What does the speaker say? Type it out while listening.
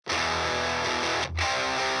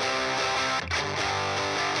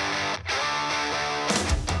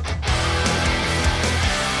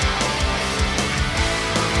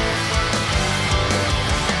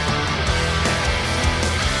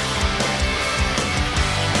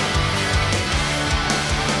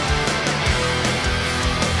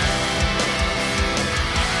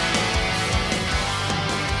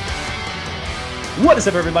What is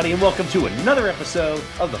up, everybody, and welcome to another episode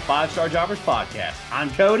of the Five Star Jobbers Podcast.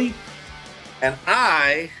 I'm Cody. And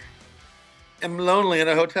I am lonely in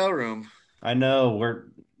a hotel room. I know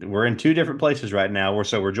we're in two different places right now.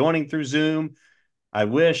 We're joining through Zoom. I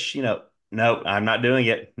wish, no, I'm not doing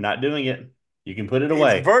it. Not doing it. You can put it It's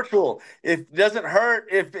away. virtual. It doesn't hurt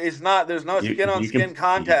if it's not, there's no You skin on you can skin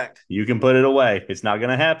contact. you can put it away. It's not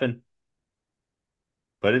going to happen.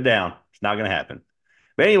 Put it down. It's not going to happen.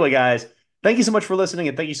 But anyway, guys, thank you so much for listening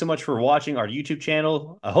and thank you so much for watching our YouTube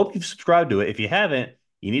channel. I hope you've subscribed to it. If you haven't,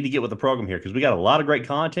 you need to get with the program here because we got a lot of great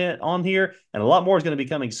content on here and a lot more is going to be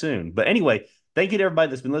coming soon. But anyway, thank you to everybody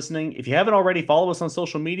that's been listening. If you haven't already, follow us on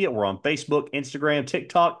social media. We're on Facebook, Instagram,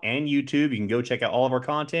 TikTok, and YouTube. You can go check out all of our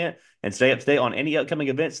content and stay up to date on any upcoming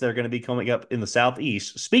events that are going to be coming up in the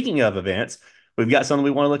Southeast. Speaking of events, we've got something we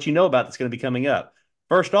want to let you know about that's going to be coming up.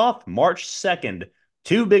 First off, March 2nd,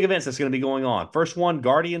 two big events that's going to be going on. First one,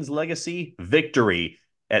 Guardians Legacy Victory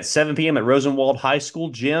at 7 p.m. at Rosenwald High School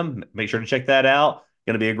Gym. Make sure to check that out.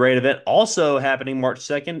 Going to be a great event. Also happening March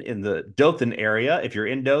 2nd in the Dothan area. If you're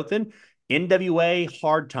in Dothan, NWA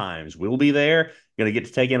Hard Times. We will be there. Going to get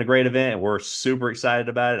to take in a great event. And we're super excited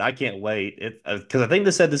about it. I can't wait. Because I think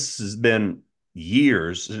they said this has been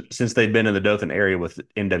years since they've been in the Dothan area with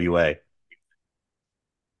NWA.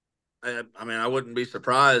 I mean, I wouldn't be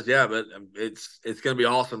surprised. Yeah, but it's going to be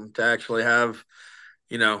awesome to actually have,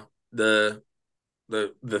 you know, the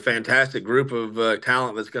fantastic group of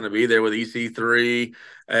talent that's going to be there with EC3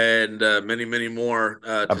 and many more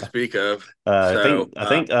to speak of. I So, think I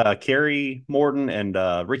think Kerry Morton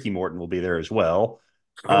and Ricky Morton will be there as well.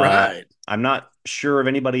 all right, I'm not sure of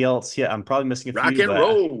anybody else yet. I'm probably missing a rock few, and but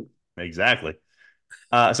roll. exactly.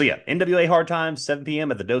 So yeah, NWA Hard Times, 7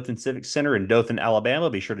 p.m. at the Dothan Civic Center in Dothan, Alabama.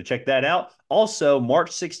 Be sure to check that out. Also,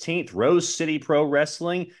 March 16th, Rose City Pro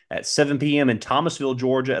Wrestling at 7 p.m. in Thomasville,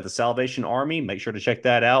 Georgia at the Salvation Army. Make sure to check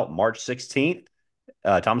that out. March 16th,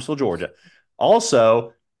 Thomasville, Georgia.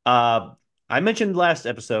 Also, I mentioned last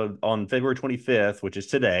episode on February 25th, which is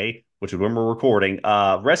today, which is when we're recording.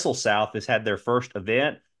 Wrestle South has had their first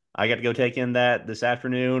event. I got to go take in that this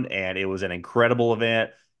afternoon, and it was an incredible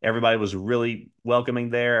event. Everybody was really welcoming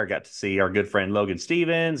there. I got to see our good friend Logan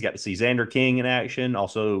Stevens, got to see Xander King in action,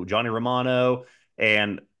 also Johnny Romano,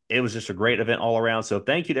 and it was just a great event all around. So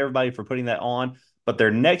thank you to everybody for putting that on. But their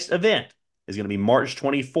next event is going to be March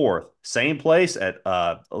 24th. Same place at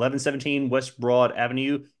 1117 West Broad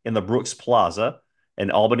Avenue in the Brooks Plaza in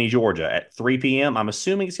Albany, Georgia at 3 p.m. I'm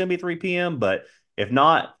assuming it's going to be 3 p.m., but if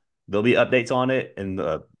not, there'll be updates on it in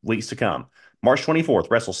the weeks to come. March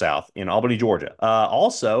 24th, Wrestle South in Albany, Georgia.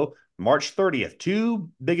 Also, March 30th,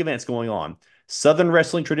 two big events going on. Southern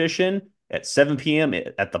Wrestling Tradition at 7 p.m.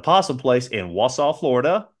 at the Possum Place in Wausau,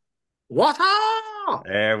 Florida. What up?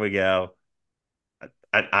 There we go.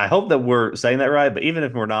 I hope that we're saying that right, but even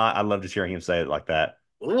if we're not, I'd love just hearing him say it like that.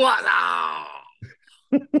 What up?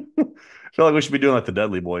 I feel like we should be doing like the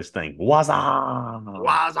Dudley Boys thing. Waza.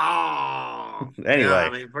 What's up? Yeah, I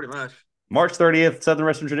Anyway, mean, pretty much. March 30th, Southern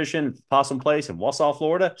Western Tradition, Possum Place in Wausau,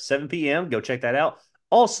 Florida, 7 p.m. Go check that out.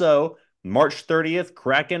 Also, March 30th,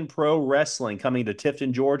 Kraken Pro Wrestling coming to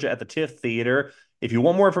Tifton, Georgia at the Tiff Theater. If you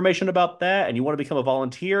want more information about that and you want to become a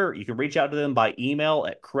volunteer, you can reach out to them by email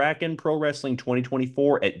at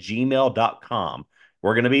krakenprowrestling2024@gmail.com.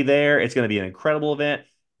 We're going to be there. It's going to be an incredible event.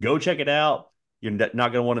 Go check it out. You're not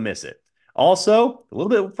going to want to miss it. Also, a little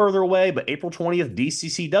bit further away, but April 20th,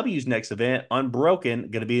 DCCW's next event, Unbroken,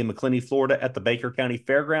 going to be in McClenny, Florida at the Baker County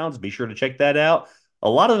Fairgrounds. Be sure to check that out. A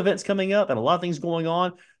lot of events coming up and a lot of things going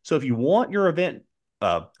on. So if you want your event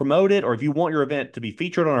promoted or if you want your event to be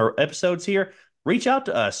featured on our episodes here, reach out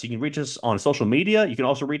to us. You can reach us on social media. You can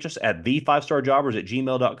also reach us at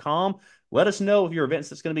the5starjobbers@gmail.com. Let us know of your events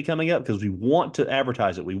that's going to be coming up because we want to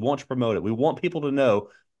advertise it. We want to promote it. We want people to know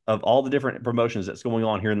of all the different promotions that's going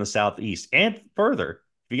on here in the Southeast and further.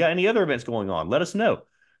 If you got any other events going on, let us know.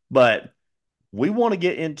 But we want to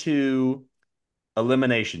get into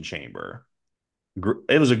Elimination Chamber.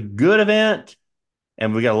 It was a good event,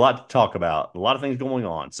 and we got a lot to talk about, a lot of things going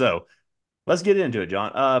on. So let's get into it,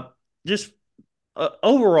 John. Just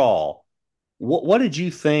overall, what did you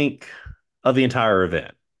think of the entire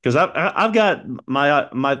event? Because I've got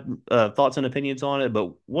my thoughts and opinions on it,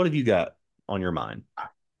 but what have you got on your mind?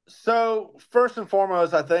 So first and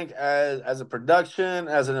foremost, I think as a production,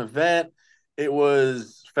 as an event, it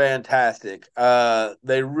was fantastic.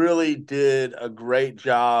 They really did a great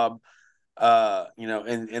job.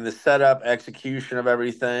 In the setup, execution of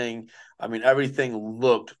everything. I mean, everything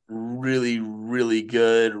looked really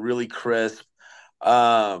good, really crisp.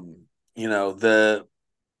 You know, the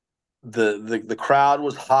crowd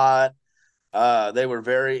was hot. They were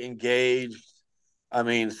very engaged. I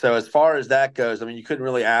mean, so as far as that goes, I mean, you couldn't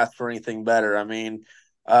really ask for anything better. I mean,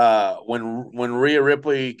 when Rhea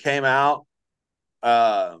Ripley came out,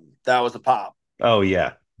 that was a pop. Oh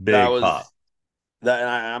yeah, That big pop. was that, and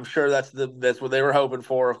I'm sure that's what they were hoping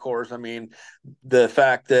for. Of course, I mean, the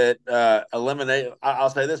fact that I'll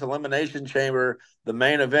say this: Elimination Chamber, the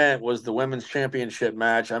main event was the women's championship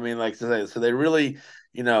match. I mean, like to say, so they really,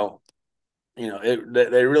 you know,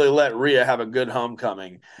 they really let Rhea have a good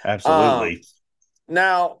homecoming. Um, Absolutely.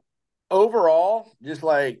 Now, overall, just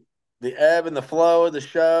like the ebb and the flow of the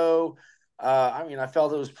show, I mean, I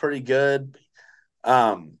felt it was pretty good.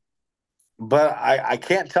 Um, but I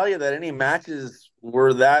can't tell you that any matches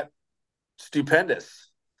were that stupendous.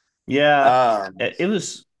 Yeah, Um, it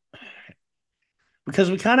was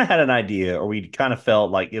because we kind of had an idea, or we kind of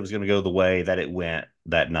felt like it was going to go the way that it went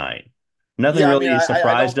that night. Nothing yeah, I mean, really I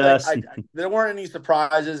surprised don't think us. there weren't any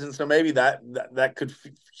surprises, and so maybe that could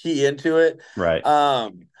key into it. Right,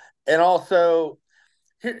 Um, and also,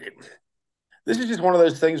 here, this is just one of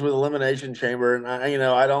those things with Elimination Chamber, and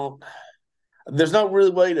I don't. There's no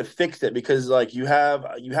really way to fix it because like you have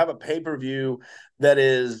a pay-per-view that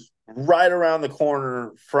is right around the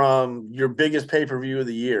corner from your biggest pay-per-view of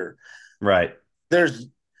the year. right. There's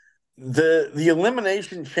the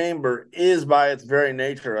Elimination Chamber is by its very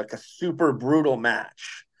nature like a super brutal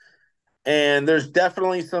match. And there's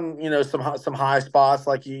definitely some high spots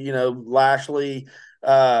like Lashley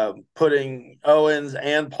putting Owens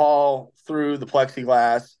and Paul through the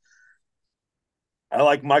plexiglass. I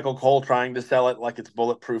like Michael Cole trying to sell it like it's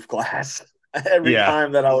bulletproof glass every Yeah,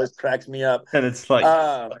 time. That always cracks me up. and it's like,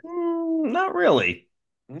 Uh, not really.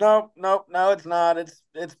 nope, nope, no, it's not. It's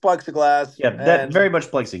plexiglass, Yeah, that and very much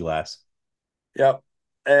plexiglass. yep.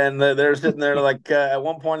 And they're sitting there like at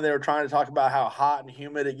one point they were trying to talk about how hot and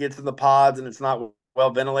humid it gets in the pods, and it's not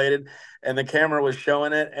well ventilated. And the camera was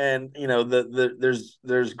showing it, and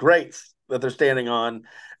there's grates that they're standing on,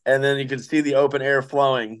 and then you can see the open air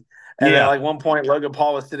flowing. And then Yeah, like one point, Logan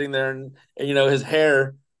Paul was sitting there, and his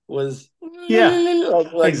hair was yeah,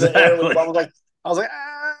 like the air was. exactly. I was like,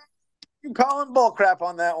 you calling bull crap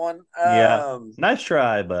on that one. Yeah, nice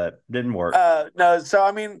try, but didn't work. No, so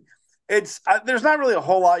I mean, there's not really a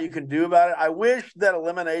whole lot you can do about it. I wish that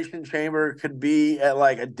Elimination Chamber could be at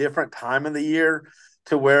like a different time of the year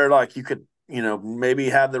to where like you could maybe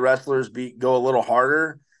have the wrestlers go a little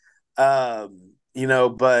harder.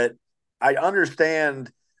 But I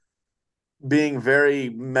understand being very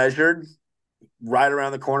measured right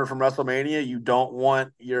around the corner from WrestleMania. You don't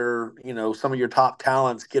want some of your top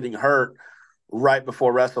talents getting hurt right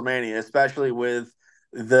before WrestleMania, especially with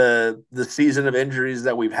the season of injuries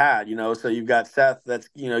that we've had. So you've got Seth.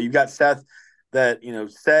 You've got Seth that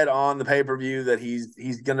said on the pay per view that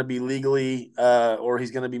he's going to be legally or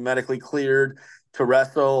he's going to be medically cleared to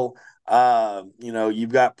wrestle.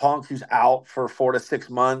 You've got Punk who's out for 4 to 6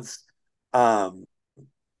 months. Um,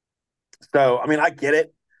 so I mean, I get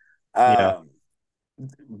it. Yeah, Um,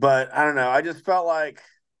 but I don't know. I just felt like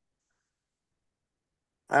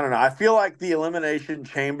I don't know. I feel like the Elimination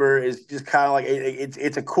Chamber is just kind of like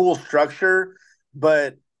it's a cool structure,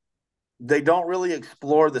 but they don't really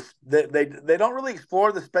explore this. They don't really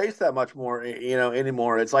explore the space that much more,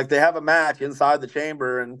 anymore. It's like they have a match inside the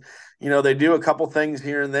chamber, and they do a couple things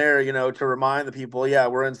here and there, to remind the people, yeah,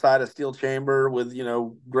 we're inside a steel chamber with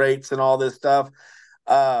grates and all this stuff.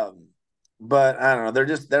 Um, but I don't know.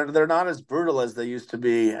 They're not as brutal as they used to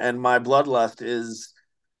be, and my bloodlust is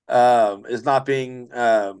not being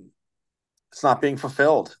it's not being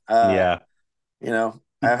fulfilled. yeah.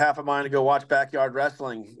 I have half a mind to go watch backyard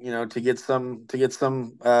wrestling, to get some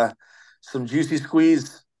juicy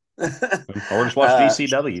squeeze. Or just watch uh,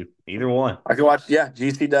 GCW. Either one. I could watch, yeah,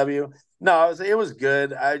 GCW. No, it was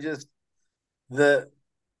good. The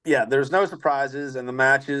there's no surprises, and the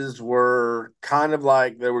matches were kind of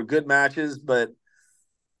like they were good matches, but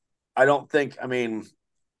I don't think. I mean,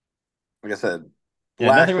 like I said, Yeah,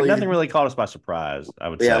 nothing Lashley really caught us by surprise, I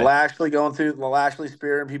would Yeah, say. Lashley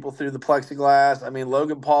spearing people through the plexiglass. I mean,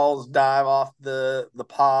 Logan Paul's dive off the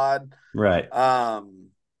pod. Right. Um,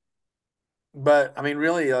 but I mean,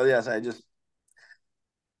 really, yes, I just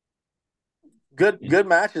good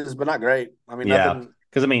matches, but not great. I mean, Yeah. nothing.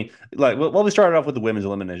 Because I mean, like, well, we started off with the women's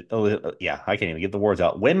elimination. Yeah, I can't even get the words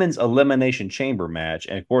out. Women's elimination chamber match,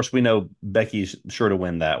 and of course, we know Becky's sure to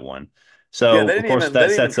win that one. Yeah, So, of course, they that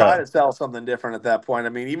didn't even sets try to up sell something different at that point. I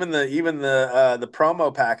mean, even the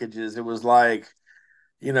promo packages, it was like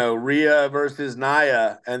Rhea versus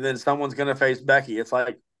Nia, and then someone's going to face Becky. It's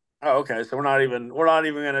like, oh, okay, so we're not even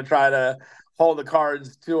going to try to hold the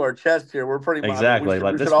cards to our chest here. We're pretty much. I mean, we exactly should like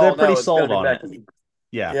we should this. They're all pretty know it's going sold to be on it. Becky.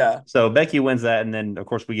 Yeah. Yeah, So Becky wins that, and then of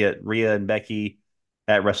course we get Rhea and Becky.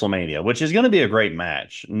 at WrestleMania, which is going to be a great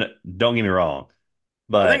match. Don't get me wrong,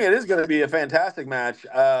 I think but it is going to be a fantastic match.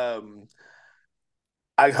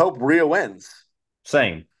 I hope Rhea wins.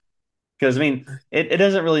 same. Because I mean, it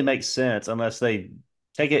doesn't really make sense unless they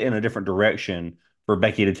take it in a different direction for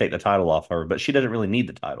Becky to take the title off her. But she doesn't really need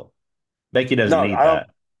the title. Becky doesn't No, need that.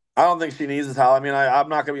 I don't think she needs the title. I mean, I'm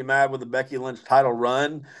not going to be mad with the Becky Lynch title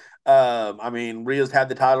run. I mean, Rhea's had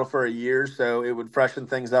the title for a year, so it would freshen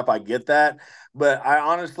things up. I get that, but I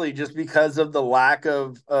honestly, just because of the lack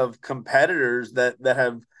of competitors that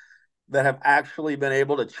have actually been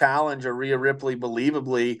able to challenge a Rhea Ripley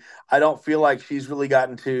believably, I don't feel like she's really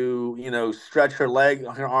gotten to stretch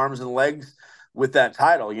her arms and legs with that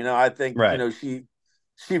title. I think Right.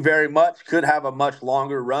 she very much could have a much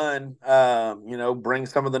longer run. Bring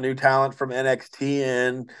some of the new talent from NXT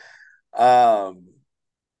in. Um,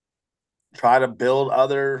 Try to build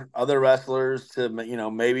other wrestlers to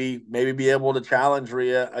maybe be able to challenge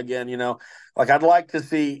Rhea again. Like I'd like to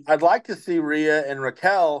see Rhea and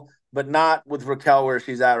Raquel, but not with Raquel where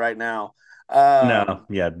she's at right now. No,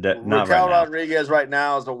 yeah, not right Raquel now. Rodriguez right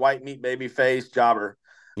now is a white meat baby face jobber.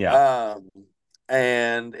 Yeah, Um,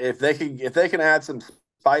 and if they can add some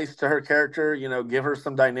spice to her character, give her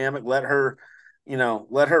some dynamic, let her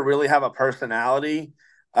really have a personality.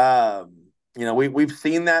 We've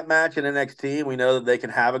seen that match in NXT. We know that they can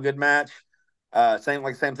have a good match. Same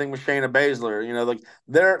thing with Shayna Baszler. Like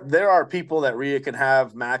there are people that Rhea can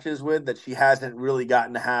have matches with that she hasn't really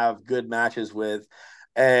gotten to have good matches with,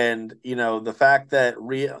 and the fact that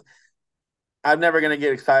Rhea, I'm never going to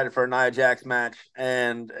get excited for a Nia Jax match.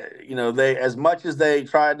 And, they, as much as they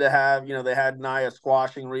tried to have, they had Nia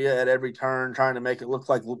squashing Rhea at every turn, trying to make it look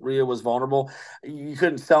like Rhea was vulnerable. You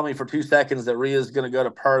couldn't tell me for 2 seconds that Rhea's going to go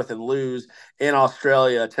to Perth and lose in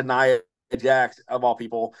Australia to Nia Jax, of all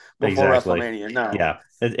people, before exactly. WrestleMania. No, Yeah,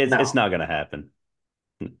 it's no. not going to happen.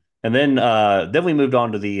 And then we moved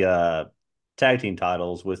on to the tag team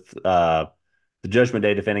titles with the Judgment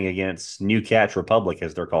Day defending against New Catch Republic,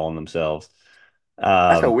 as they're calling themselves.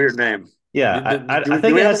 That's a Um, weird name. yeah, Do, do, I do, do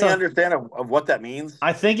think we it have has any some. understanding of what that means?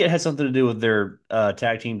 I think it has something to do with their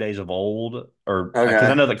tag team days of old, or because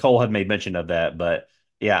I Okay. know that Cole had made mention of that. But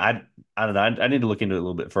yeah, I don't know. I need to look into it a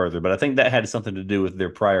little bit further. But I think that had something to do with their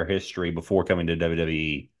prior history before coming to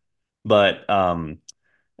WWE. But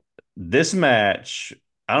this match,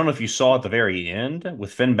 I don't know if you saw at the very end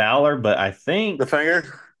with Finn Balor, but I The think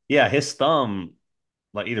finger? yeah, his thumb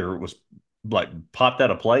like either was like popped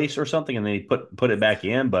out of place or something, and then he put it back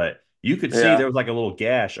in. But you could see Yeah. there was like a little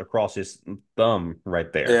gash across his thumb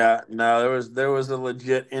right there. Yeah, no, there was a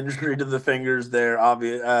legit injury to the fingers there,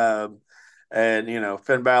 obvious. And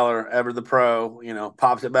Finn Balor, ever the pro,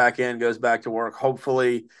 pops it back in, goes back to work.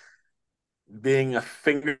 Hopefully, being a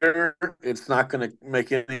finger, it's not going to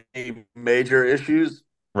make any major issues.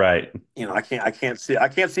 Right. I can't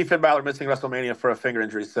see Finn Balor missing WrestleMania for a finger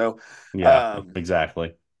injury. So, Yeah, um,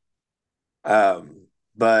 exactly.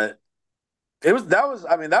 but I mean,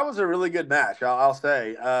 that was a really good match. I'll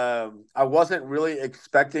say. I wasn't really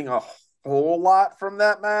expecting a whole lot from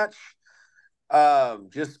that match.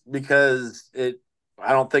 Just because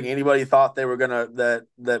I don't think anybody thought they were gonna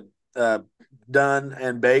that uh, Dunn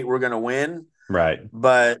and Bate were gonna win, Right.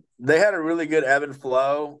 but they had a really good ebb and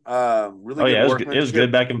flow, really Oh good yeah, it was workmanship.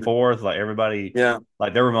 good back and forth. Like everybody, Yeah,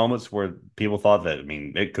 like there were moments where people thought that, I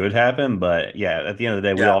mean, it could happen, but yeah, at the end of the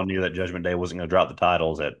day, we yeah. all knew that Judgment Day wasn't going to drop the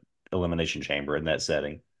titles at Elimination Chamber in that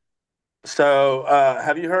setting. So,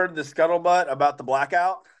 have you heard the scuttlebutt about the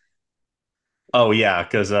blackout? Oh yeah,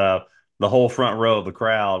 because the whole front row of the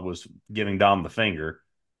crowd was giving Dom the finger,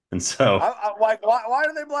 and so Like, why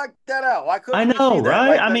did they black that out? Why I couldn't we know, see that?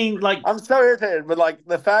 right? I mean, like, I'm so irritated, but like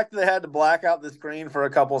the fact that they had to black out the screen for a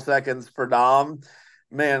couple seconds for Dom,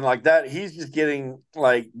 man, like that, he's just getting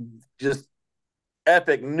like just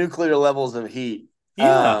epic nuclear levels of heat.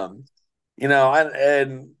 yeah,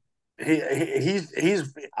 And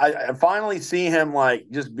I finally see him like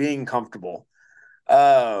just being comfortable.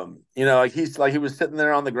 Like he was sitting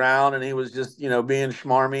there on the ground and he was just, being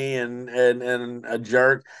schmarmy and a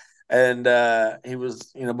jerk. And he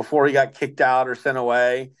was, before he got kicked out or sent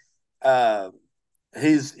away. Uh,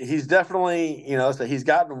 he's definitely, so he's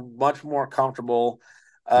gotten much more comfortable.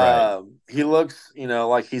 right, He looks,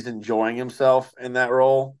 like he's enjoying himself in that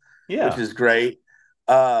role, which yeah. is great.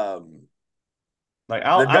 Um, Like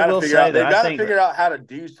I will say that they've I got to think figure that out how to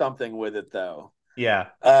do something with it though. yeah.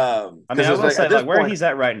 I mean, Because I it's will like at say this like where point, he's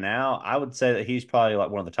at right now, I would say that he's probably like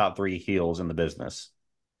one of the top three heels in the business.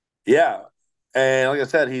 yeah. And like I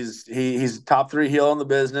said, he's top three heel in the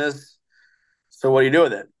business. So what do you do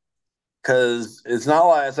with it? Because it's not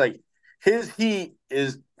like it's like his heat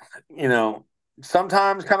is, you know,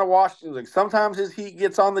 sometimes kind of washed. Like sometimes his heat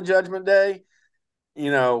gets on the Judgment Day,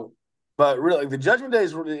 you know, but really the Judgment Day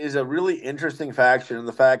is a really interesting faction. And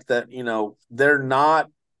the fact that they're not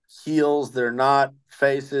heels, they're not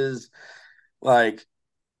faces, like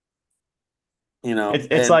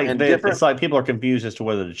It's like and it's different. like people are confused as to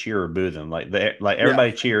whether to cheer or boo them. Like Yeah.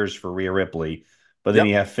 everybody cheers for Rhea Ripley, but then Yep.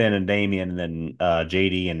 you have Finn and Damian, and then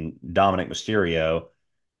JD and Dominic Mysterio.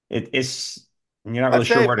 It's you're not really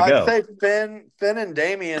sure where to I'd go. say Finn and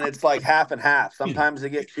Damien, it's like half and half. Excuse me. Sometimes they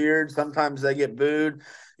get cheered, sometimes they get booed.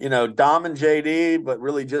 Dom and JD, but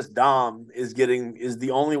really just Dom is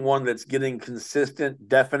the only one that's getting consistent,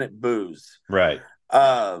 definite boos. Right,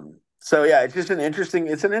 So yeah, it's an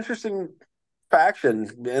interesting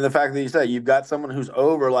faction in the fact that you say you've got someone who's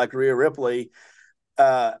over like Rhea Ripley,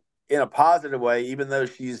 uh, in a positive way, even though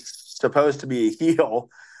she's supposed to be a heel,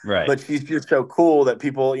 right, but she's just so cool that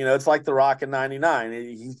people, it's like The Rock in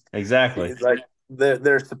 '99. exactly. It's like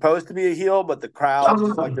they're supposed to be a heel, but the crowd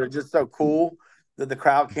just like they're just so cool that the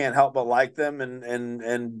crowd can't help but like them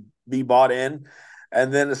and be bought in.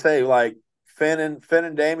 And then to say like Finn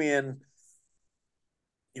and Damien,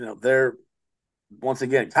 they're once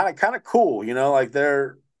again kind of cool. Like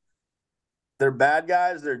they're bad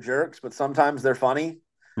guys, they're jerks, but sometimes they're funny. And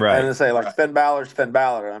Right, to say like Finn Balor's Finn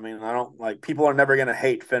Balor. I mean, I don't like people are never gonna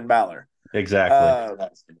hate Finn Balor. exactly. Uh,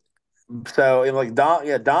 so like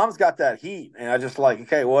Dom's got that heat, and I just like,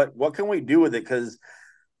 okay, what can we do with it? Because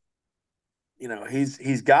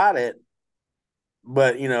he's got it,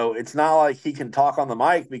 but it's not like he can talk on the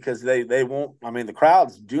mic because they won't. I mean, the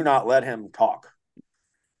crowds do not let him talk.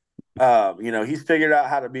 He's figured out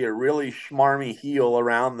how to be a really schmarmy heel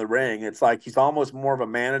around the ring. It's like he's almost more of a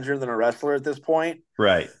manager than a wrestler at this point.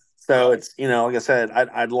 Right, So it's like I said,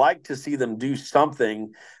 I'd like to see them do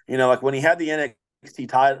something. Like when he had the NXT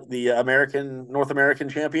title, the North American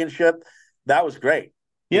Championship, that was great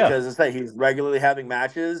yeah, because I say he's regularly having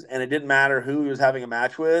matches, and it didn't matter who he was having a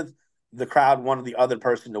match with, the crowd wanted the other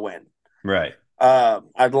person to win. right,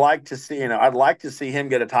 I'd like to see him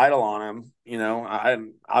get a title on him.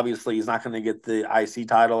 Obviously he's not going to get the IC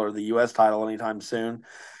title or the US title anytime soon.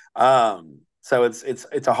 So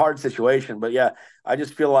it's a hard situation, but yeah, I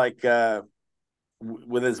just feel like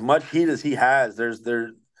with as much heat as he has,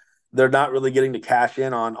 they're not really getting to cash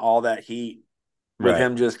in on all that heat with right.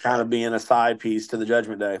 him just kind of being a side piece to the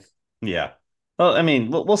Judgment Day. Yeah. Well, I mean,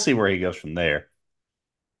 we'll see where he goes from there.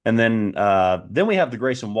 And then we have the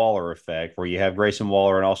Grayson Waller effect, where you have Grayson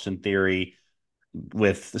Waller and Austin Theory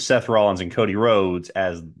with Seth Rollins and Cody Rhodes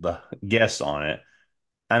as the guests on it.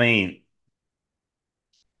 I mean,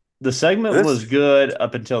 the segment was This good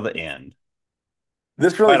up until the end.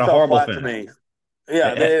 this I really had a fell horrible flat to finish. me.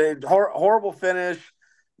 Yeah, Eh, horrible finish.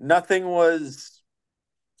 Nothing was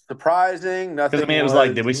surprising. Because I Nothing mean, it was like,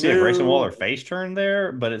 was did we see a Grayson new. Waller face turn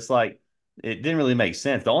there? But it's like it didn't really make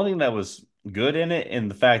sense. The only thing that was good in it, and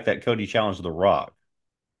the fact that Cody challenged The Rock.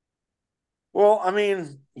 Well, I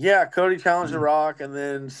mean, yeah, Cody challenged The Rock, and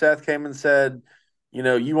then Seth came and said,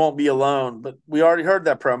 you won't be alone. But we already heard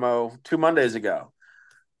that promo 2 Mondays ago.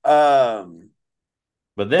 Um,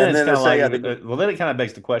 But then and it's then kind to of say, like, yeah, well, then it kind of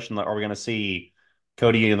begs the question: like, are we going to see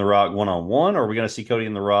Cody and The Rock one on one, or are we going to see Cody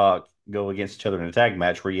and The Rock go against each other in a tag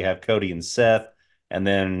match where you have Cody and Seth, and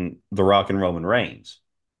then The Rock and Roman Reigns?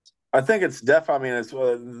 I think it's I mean, it's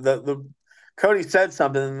the Cody said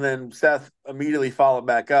something, and then Seth immediately followed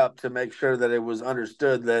back up to make sure that it was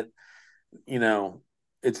understood that you know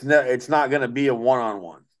it's not going to be a one on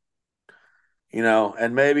one.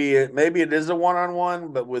 And maybe it is a one on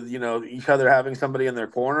one, but with each other having somebody in their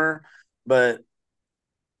corner, but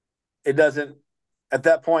it doesn't. At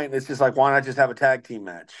that point, it's just like why not just have a tag team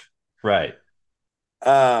match? Right.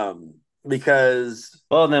 Um, because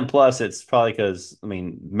Well, and then plus it's probably because I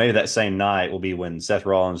mean maybe that same night will be when Seth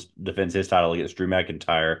Rollins defends his title against Drew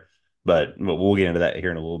McIntyre, but we'll get into that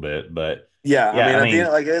here in a little bit. But yeah, I yeah, mean I at the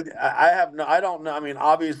end, mean, like I don't know. I mean,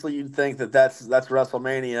 obviously you'd think that that's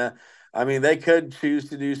WrestleMania. I mean, they could choose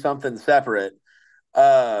to do something separate.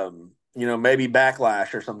 Maybe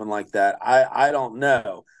Backlash or something like that. I don't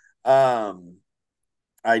know. Um,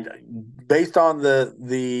 I based on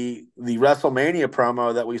the WrestleMania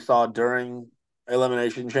promo that we saw during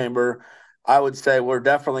Elimination Chamber, I would say we're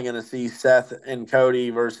definitely going to see Seth and Cody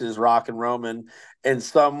versus Rock and Roman in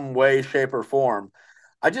some way, shape, or form.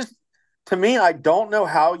 I just, to me, I don't know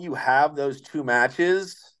how you have those two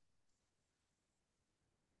matches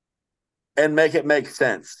and make it make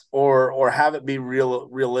sense or have it be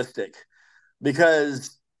realistic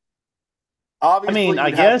because I mean, obviously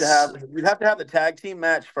I guess, you'd have to have the tag team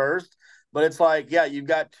match first, but it's like, yeah, you've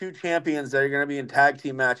got two champions that are going to be in tag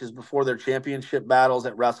team matches before their championship battles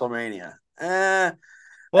at WrestleMania.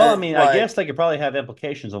 Well, I mean, I Like guess they could probably have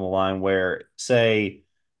implications on the line where, say,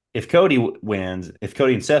 if Cody wins, if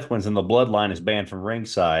Cody and Seth wins, then the bloodline is banned from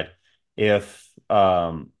ringside. If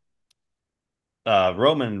Roman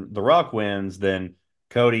The Rock wins, then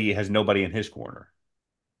Cody has nobody in his corner.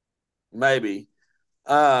 maybe.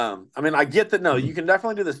 I mean, I get that. No, you can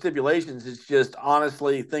definitely do the stipulations. It's just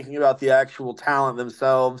honestly thinking about the actual talent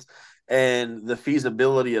themselves and the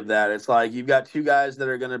feasibility of that. It's like you've got two guys that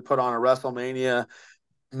are going to put on a WrestleMania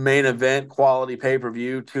main event quality pay per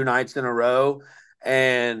view 2 nights in a row,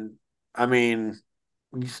 and I mean,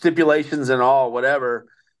 stipulations and all, whatever.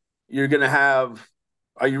 You're going to have.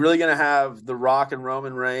 Are you really going to have The Rock and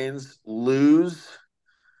Roman Reigns lose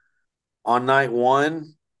on night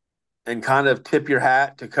one and kind of tip your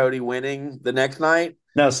hat to Cody winning the next night?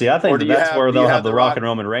 No, see, I think Or that that's where do you they'll have have The The Rock Rock? and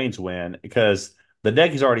Roman Reigns win because the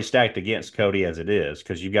deck is already stacked against Cody as it is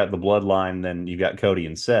because you've got the bloodline, then you've got Cody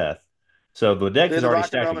and Seth. So the deck Do is The already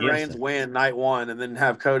Rock and stacked Roman against Reigns them. win night one and then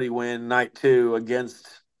have Cody win night two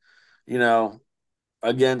you know,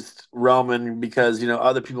 against Roman because,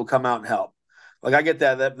 other people come out and help. Like I get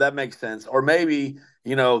that. That makes sense. Or maybe,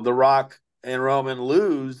 The Rock and Roman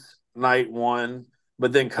lose night one,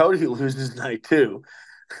 but then Cody loses night two.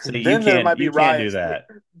 So you Then there can't might be you can't do riots. that.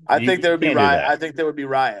 I think there You would be can't do riot. I that. think there would be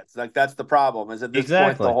riots. Like that's the problem. Is at this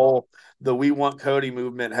point Exactly. the "We Want Cody"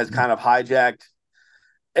 movement has kind of hijacked,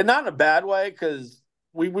 and not in a bad way because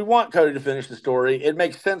we want Cody to finish the story. It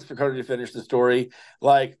makes sense for Cody to finish the story.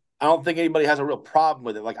 Like I don't think anybody has a real problem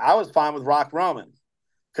with it. Like I was fine with Rock Roman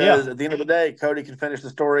because Yeah. at the end of the day, Cody can finish the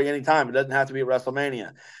story anytime. It doesn't have to be at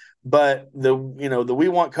WrestleMania. But the "We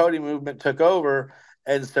Want Cody" movement took over,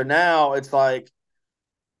 and so now it's like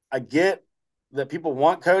I get that people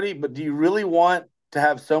want Cody, but do you really want to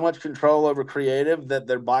have so much control over creative that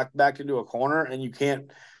they're backed into a corner and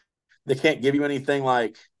they can't give you anything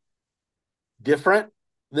like different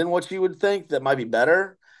than what you would think that might be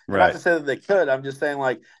better? And not Right. to say that they could. I'm just saying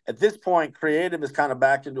like at this point, creative is kind of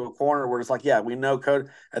backed into a corner where it's like, yeah, we know Cody.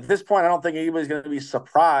 At this point, I don't think anybody's going to be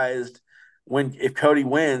surprised when if Cody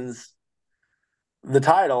wins the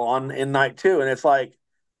title on in night two. And it's like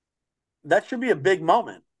that should be a big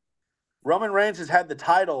moment. Roman Reigns has had the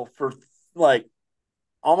title for like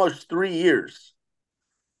almost 3 years.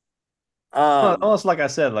 Well, Um, almost like I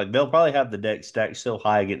said, like they'll probably have the deck stacked so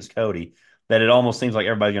high against Cody that it almost seems like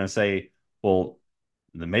everybody's going to say, well,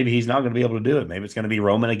 then maybe he's not going to be able to do it. Maybe it's going to be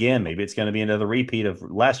Roman again. Maybe it's going to be another repeat of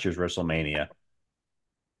last year's WrestleMania.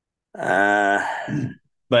 uh,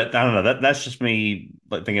 But I don't know. That's just me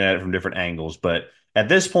like thinking at it from different angles. But at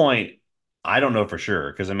this point, I don't know for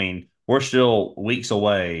sure because I mean we're still weeks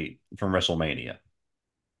away from WrestleMania.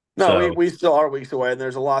 no, So we still are weeks away, and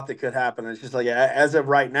there's a lot that could happen. It's just like as of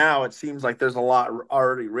right now, it seems like there's a lot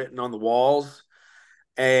already written on the walls.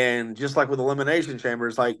 And just like with Elimination Chamber,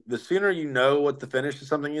 it's like the sooner you know what the finish of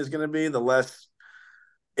something is going to be, the less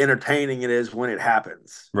entertaining it is when it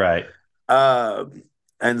happens. right, Um,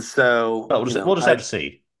 and so but we'll just have to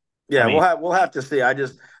see. I yeah, mean, we'll have to see.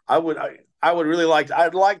 I would really like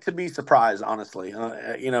I'd like to be surprised, honestly. And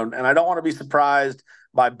I don't want to be surprised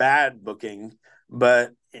by bad booking,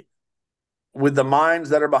 but with the minds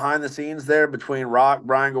that are behind the scenes there between Rock,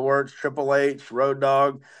 Brian Gewirtz, Triple H, Road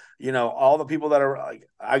Dogg, all the people that are like,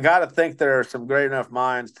 I got to think there are some great enough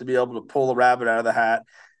minds to be able to pull a rabbit out of the hat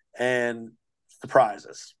and surprise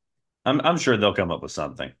us. I'm sure they'll come up with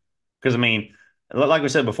something because I mean, like we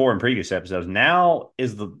said before in previous episodes, now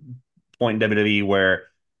is the point in WWE where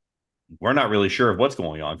we're not really sure of what's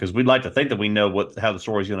going on because we'd like to think that we know what how the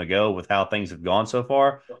story's going to go with how things have gone so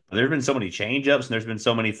far. But there's been so many change ups and there's been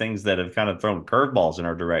so many things that have kind of thrown curveballs in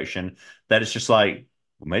our direction that it's just like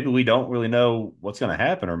well, maybe we don't really know what's going to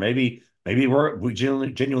happen, or maybe we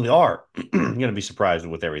genuinely are going to be surprised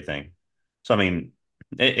with everything. So I mean,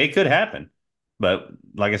 it could happen, but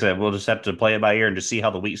like I said, we'll just have to play it by ear and just see how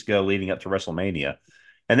the weeks go leading up to WrestleMania.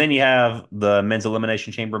 And then you have the men's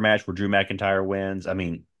elimination chamber match where Drew McIntyre wins. I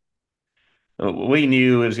mean, we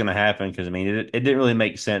knew it was going to happen because I mean it didn't really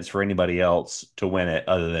make sense for anybody else to win it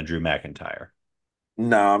other than Drew McIntyre.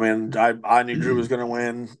 No, I mean, I knew Drew was going to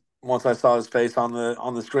win once I saw his face on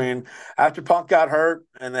the screen. After Punk got hurt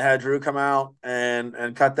and they had Drew come out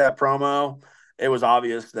and cut that promo, it was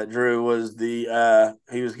obvious that Drew was the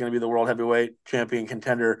he was going to be the world heavyweight champion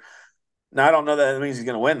contender. Now I don't know that means he's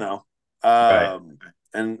going to win though. Right.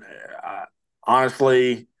 And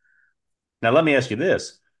honestly, Now let me ask you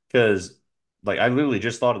this, because like I literally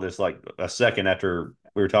just thought of this like a second after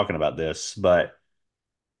we were talking about this, but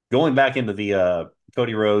going back into the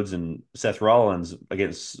Cody Rhodes and Seth Rollins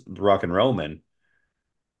against Rock and Roman,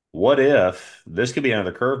 what if this could be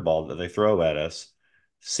another curveball that they throw at us?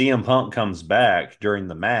 CM Punk comes back during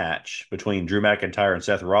the match between Drew McIntyre and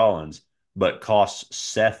Seth Rollins, but costs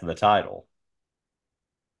Seth the title.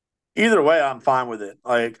 Either way, I'm fine with it.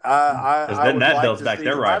 Like Because I then would that like builds to back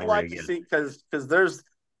their see. I'd rivalry like to again. see because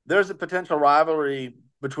there's a potential rivalry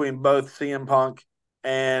between both CM Punk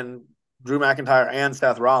and Drew McIntyre and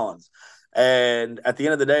Seth Rollins. And at the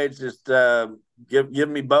end of the day, it's just give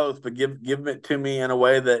me both, but give it to me in a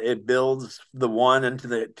way that it builds the one into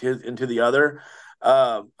the other.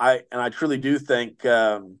 I truly do think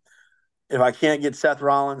if I can't get Seth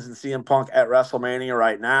Rollins and CM Punk at WrestleMania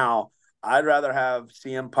right now, I'd rather have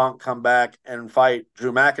CM Punk come back and fight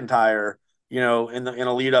Drew McIntyre, in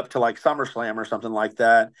a lead up to like SummerSlam or something like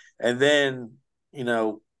that, and then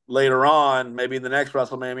later on, maybe the next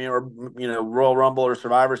WrestleMania or Royal Rumble or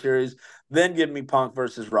Survivor Series, then give me Punk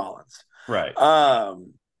versus Rollins. Right.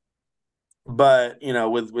 Um, but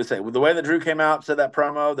with the way that Drew came out, said that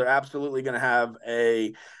promo, they're absolutely going to have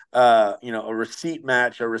a receipt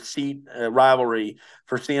match, a receipt rivalry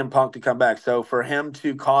for CM Punk to come back. So for him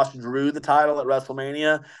to cost Drew the title at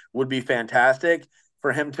WrestleMania would be fantastic.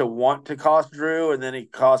 For him to want to cost Drew and then he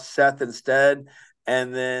cost Seth instead,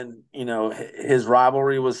 and then his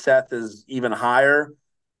rivalry with Seth is even higher.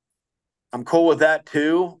 I'm cool with that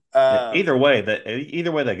too. Yeah. Either way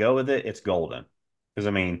they go with it, it's golden. Because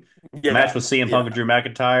I mean, match Yeah, with CM Punk and yeah, Drew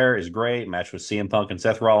McIntyre is great. Match with CM Punk and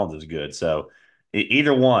Seth Rollins is good. So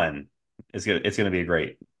either one is good. It's going to be a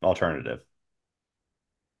great alternative.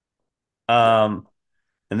 yeah, Um,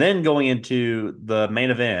 and then going into the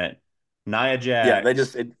main event, Nia yeah. They Jax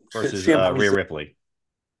just versus CM Punk Rhea just Ripley.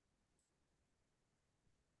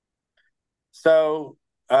 so.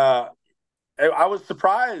 I was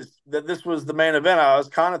surprised that this was the main event. I was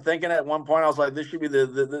kind of thinking at one point, I was like, this should be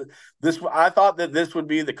the this. I thought that this would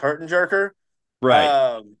be the curtain jerker.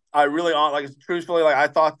 Right. I really like truthfully, like I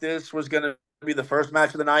thought this was going to be the first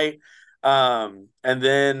match of the night. And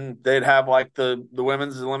then they'd have like the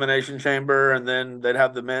women's elimination chamber, and then they'd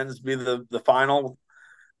have the men's be the final.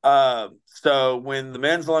 So when the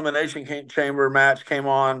men's chamber match came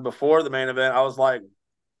on before the main event, I was like,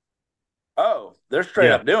 oh, they're straight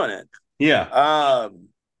Yeah. up doing it. Yeah. Um,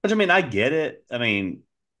 Which I mean, I get it. I mean,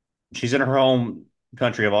 she's in her home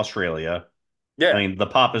country of Australia. I yeah, mean, the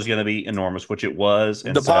pop is going to be enormous, which it was.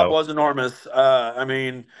 And the pop so, was enormous. I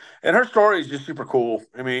mean, and her story is just super cool.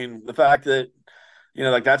 I mean, the fact that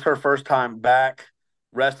like that's her first time back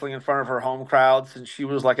wrestling in front of her home crowd since she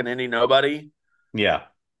was like an indie nobody. yeah,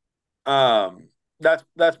 Um,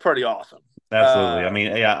 that's pretty awesome. absolutely. I Uh,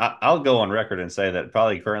 mean, yeah, I'll go on record and say that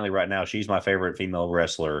probably currently right now, she's my favorite female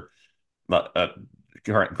wrestler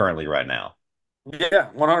currently right now. yeah,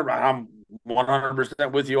 100. I'm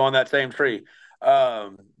 100% with you on that same tree.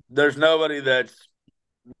 Um, there's nobody that's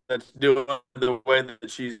doing the way that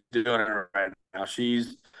she's doing it right now.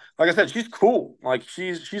 She's like I said, she's cool. Like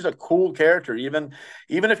she's a cool character. Even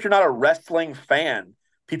if you're not a wrestling fan,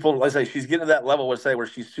 people let's say she's getting to that level, let's say, where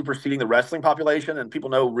she's superseding the wrestling population, and people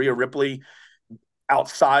know Rhea Ripley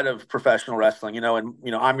outside of professional wrestling. And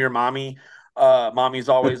I'm your mommy. Mommy's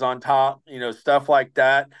always on top. Stuff like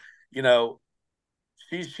that. You know,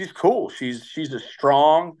 she's cool. She's a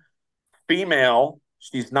strong female.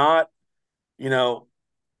 She's not. You know,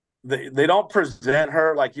 they don't present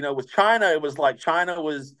her like with China. It was like China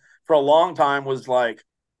was for a long time was like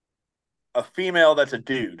a female that's a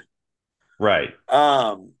dude. Right.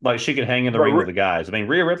 Um, Like she could hang in the but ring with the guys. I mean,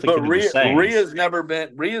 Rhea Ripley but can do the same. Rhea's never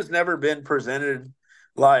been presented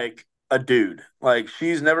like a dude. Like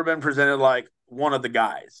she's never been presented like one of the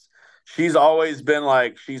guys. She's always been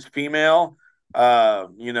like she's female.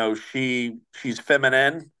 She's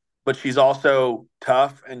feminine, but she's also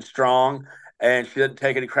tough and strong, and she doesn't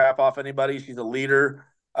take any crap off anybody. She's a leader.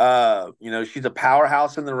 She's a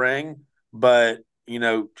powerhouse in the ring, but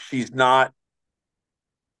she's not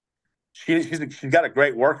she's got a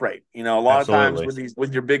great work rate. A lot of times Absolutely.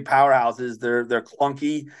 with your big powerhouses, they're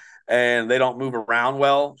clunky and they don't move around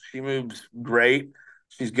well. She moves great.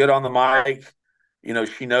 She's good on the mic.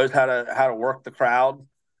 She knows how to work the crowd.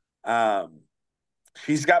 Um,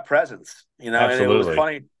 she's got presence. And it was Absolutely.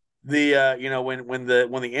 funny. When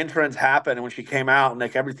the entrance happened and when she came out and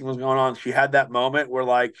like everything was going on, she had that moment where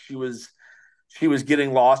like she was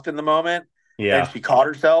getting lost in the moment and Yeah. she caught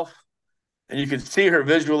herself and you could see her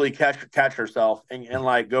visually catch herself and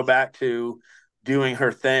like go back to doing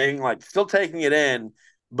her thing, like still taking it in,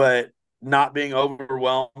 but not being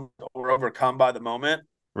overwhelmed or overcome by the moment.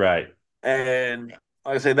 Right. And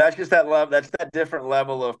like I say, that's just that love. That's that different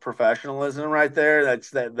level of professionalism right there. That's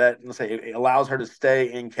that. Let's say it allows her to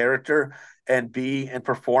stay in character and be and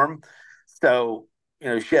perform. So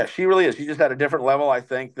yeah, she really is. She just at a different level. I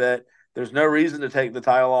think that There's no reason to take the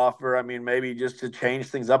title off her. I mean, maybe just to change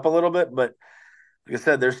things up a little bit, but like I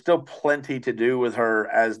said, there's still plenty to do with her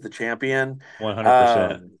as the champion.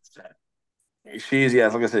 100%. Um, she's yeah,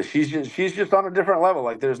 like I said, she's just on a different level.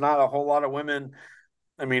 Like there's not a whole lot of women.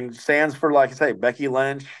 I mean, stands for like I say, Becky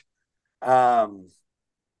Lynch. Um,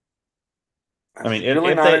 I mean, there's if,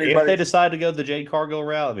 really if not they if anybody. they decide to go the Jade Cargill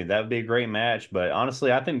route, I mean that would be a great match. But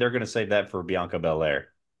honestly, I think they're going to save that for Bianca Belair.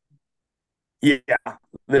 Yeah,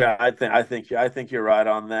 yeah, I think you're right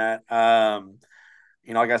on that.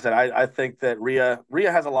 Like I said, I think that Rhea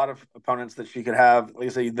has a lot of opponents that she could have. Like I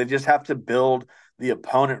say, they just have to build the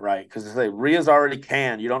opponent right because they say Rhea's already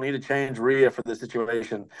canned. You don't need to change Rhea for this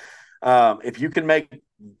situation. If you can make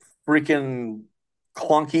freaking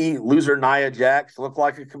clunky loser Nia Jax look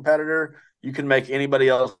like a competitor, you can make anybody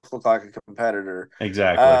else look like a competitor.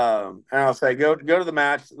 Exactly. And I'll say go to the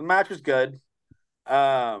match. The match was good.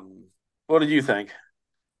 Um, what did you think?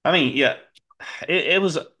 I mean, yeah, it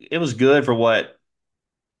was good for what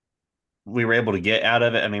we were able to get out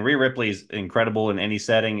of it. I mean, Rhea Ripley is incredible in any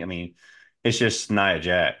setting. I mean, it's just Nia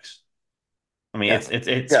Jax. I mean, Yeah, it's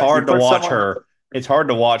yeah. You hard to put watch someone. her. It's hard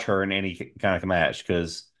to watch her in any kind of match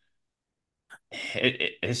because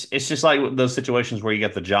it's just like those situations where you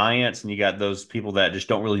got the giants and you got those people that just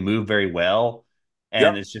don't really move very well, and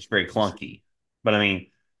Yep. it's just very clunky. But I mean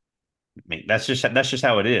that's just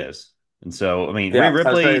how it is. And so I mean, Rhea Yeah, I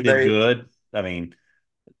Ripley say did they. good. I mean,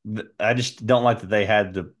 I just don't like that they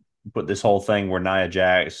had to put this whole thing where Nia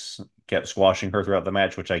Jax kept squashing her throughout the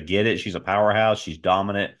match, which I get it. She's a powerhouse. She's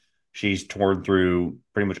dominant. She's torn through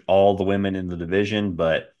pretty much all the women in the division.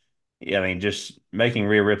 But yeah, I mean, just making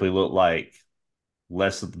Rhea Ripley look like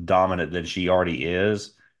less dominant than she already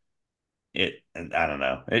is. I don't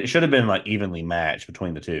know. It should have been like evenly matched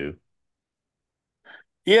between the two,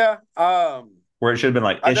 Yeah. where it should have been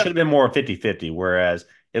like, I it should def. have been more 50-50. Whereas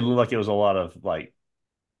it looked like it was a lot of like,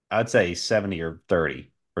 I'd say 70 or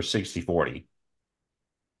 30 or 60-40.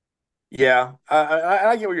 Yeah,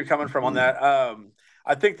 I get where you're coming from on that.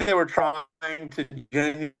 I think they were trying to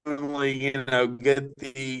genuinely, get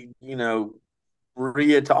the,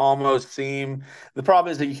 Rhea to almost seem. The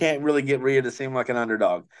problem is that you can't really get Rhea to seem like an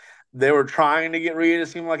underdog. They were trying to get Rhea to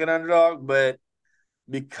seem like an underdog, but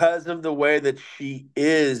because of the way that she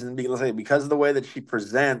is, and let's say because of the way that she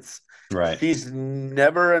presents, Right. she's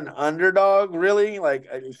never an underdog. Really, like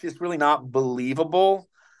it's just really not believable.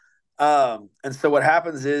 And so what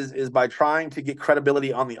happens is by trying to get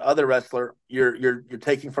credibility on the other wrestler, you're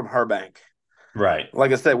taking from her bank. Right.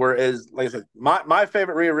 Like I said, whereas like I said, my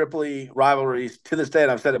favorite Rhea Ripley rivalries to this day,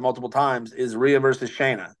 and I've said it multiple times, is Rhea versus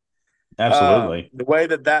Shayna. Absolutely. The way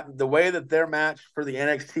that their match for the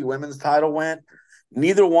NXT Women's Title went,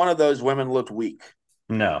 neither one of those women looked weak.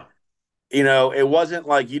 No. It wasn't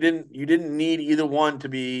like you didn't need either one to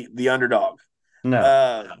be the underdog. No.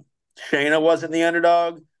 Uh, Shayna wasn't the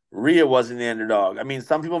underdog. Rhea wasn't the underdog. I mean,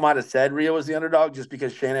 some people might have said Rhea was the underdog just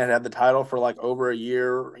because Shayna had the title for like over a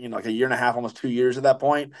year, like a year and a half, almost 2 years at that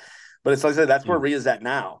point. But it's like I said, that's where Mm. Rhea's at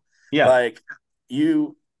now. Yeah. Like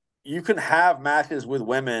you, you can have matches with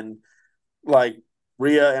women like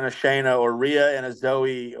Rhea and a Shayna or Rhea and a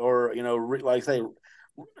Zoe or like say,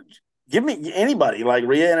 give me anybody like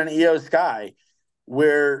Rhea and an Io Sky,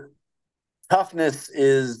 where toughness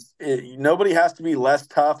nobody has to be less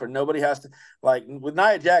tough or nobody has to like with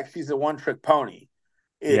Nia Jax, she's a one trick pony.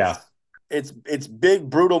 Yeah. It's big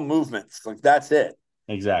brutal movements. Like that's it.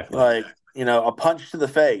 Exactly. Like, a punch to the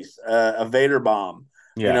face, a Vader bomb,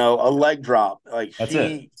 Yeah. a leg drop. Like That's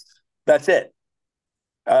it. that's it.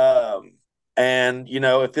 Um and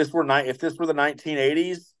if this were the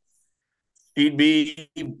 1980s, she'd be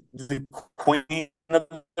the queen of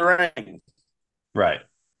the ring. Right.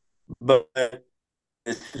 But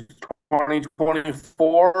it's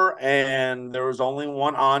 2024, and there was only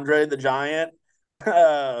one Andre the Giant.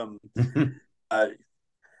 Um, uh,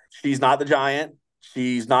 she's not the Giant.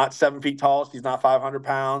 She's not 7 feet tall. She's not 500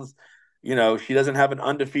 pounds. She doesn't have an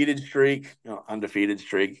undefeated streak. Undefeated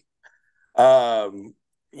streak. Um,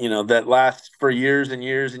 that lasts for years and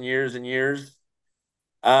years and years and years.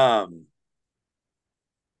 Um,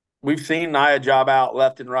 we've seen Nia job out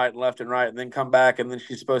left and right, and then come back, and then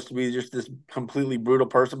she's supposed to be just this completely brutal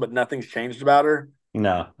person, but nothing's changed about her.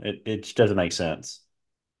 No, it just doesn't make sense.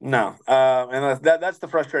 No, and that's the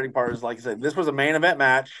frustrating part. Is like I said, this was a main event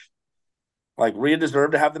match. Like Rhea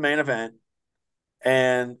deserved to have the main event,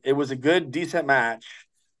 and it was a good, decent match.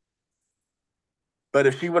 But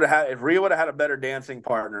if Rhea would have had a better dancing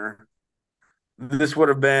partner, this would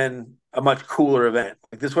have been a much cooler event.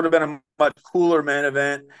 Like this would have been a much cooler main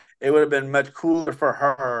event. It would have been much cooler for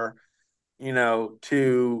her,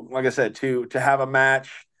 to like I said, to have a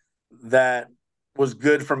match that was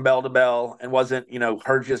good from bell to bell and wasn't,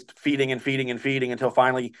 her just feeding and feeding and feeding until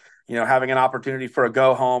finally, having an opportunity for a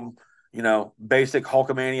go home, basic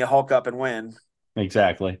Hulkamania, Hulk up and win,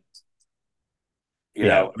 Exactly. you Yeah.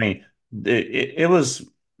 know. I mean, it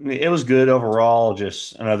was good overall.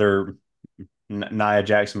 Just another Nia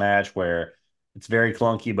Jax match where it's very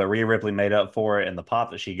clunky, but Rhea Ripley made up for it, and the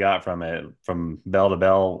pop that she got from it, from bell to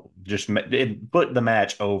bell, just it put the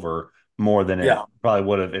match over more than Yeah. it probably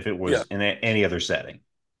would have if it Yeah. was in any other setting.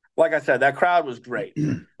 Like I said, that crowd was great.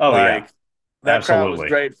 Oh yeah, Like that crowd was absolutely.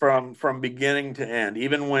 great from beginning to end.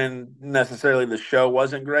 Even when necessarily the show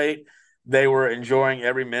wasn't great, they were enjoying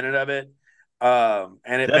every minute of it.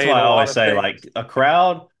 And it That's made why a I lot always of say things. like a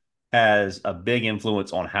crowd has a big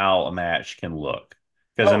influence on how a match can look.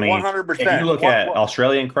 Because I Oh, mean, if you 100%. look at What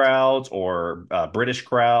Australian crowds or British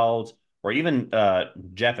crowds or even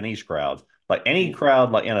Japanese crowds, like any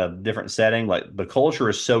crowd, like in a different setting, like the culture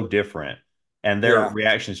is so different and their yeah.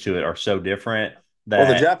 reactions to it are so different Well,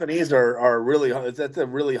 the that Japanese are really that's a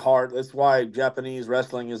really hard. That's why Japanese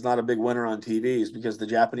wrestling is not a big winner on TVs because the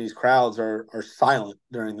Japanese crowds are silent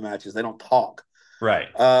during the matches. They don't talk. right.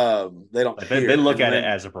 They don't Like they cheer. look And at it when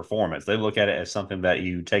as a performance. They look at it as something that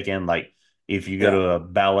you take in, like if you go yeah, to a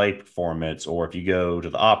ballet performance or if you go to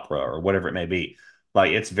the opera or whatever it may be.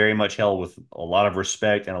 Like it's very much held with a lot of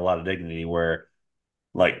respect and a lot of dignity. Where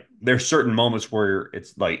like there's certain moments where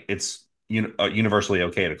it's like it's universally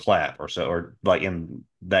okay to clap or so, or like in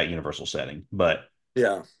that universal setting. But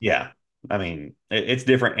yeah. yeah, I mean it's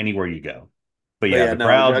different anywhere you go. But But yeah, yeah, the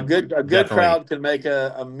no, crowd a good definitely. crowd can make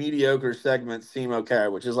a mediocre segment seem okay,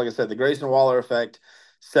 which is like I said, the Grayson Waller effect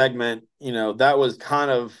segment, that was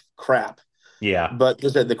kind of crap. Yeah, But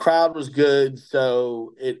like I said, the crowd was good,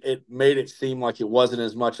 so it made it seem like it wasn't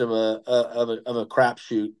as much of a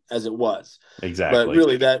crapshoot as it was. But exactly.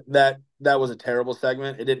 really, that was a terrible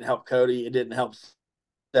segment. It didn't help Cody. It didn't help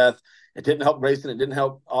Seth. It didn't help Grayson. It didn't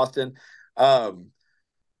help Austin. Um,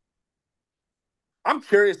 I'm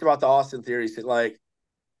curious about the Austin theory. Like,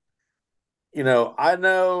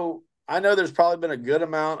 I know there's probably been a good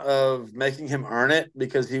amount of making him earn it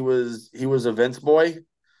because he was a Vince boy.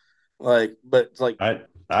 Like, but it's like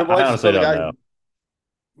Triple I H is honestly still the don't guy know. who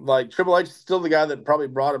like Triple H is still the guy that probably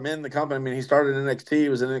brought him in the company. I mean, he started in NXT, he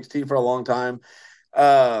was in NXT for a long time.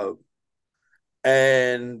 Uh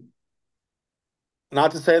and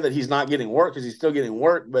not to say that he's not getting work because he's still getting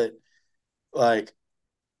work, but like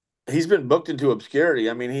he's been booked into obscurity.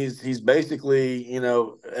 I mean, he's basically,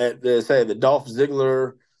 at the Dolph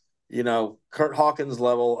Ziggler, Kurt Hawkins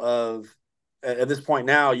level of at this point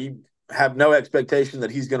now you have no expectation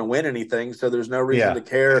that he's going to win anything, so there's no reason to Yeah,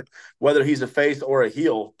 care whether he's a face or a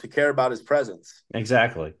heel to care about his presence.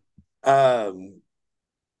 exactly. Um,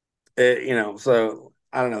 so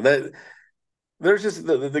I don't know that there's just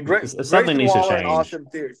the Something Grayson needs to Waller and change. Austin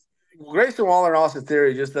Theory. Grayson Waller and Austin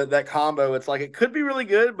Theory, just that combo. It's like it could be really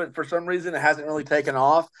good, but for some reason it hasn't really taken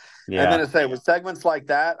off. And then Yeah, to say with segments like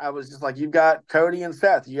that, I was just like, you've got Cody and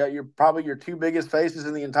Seth. You got probably your two biggest faces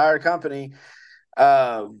in the entire company.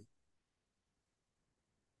 Um,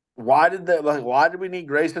 why did we need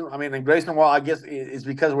Grayson? I mean, and Grayson, well, I guess is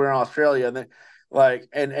because we're in Australia. And then,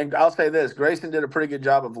 and I'll say this: Grayson did a pretty good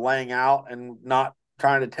job of laying out and not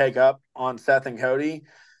trying to take up on Seth and Cody.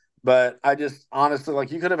 But I just honestly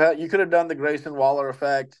like you could have done the Grayson Waller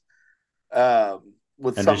effect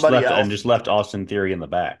with somebody and else, just left Austin Theory in the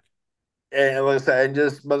back. and let's say and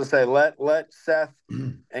just let's say let Seth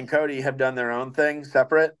and Cody have done their own thing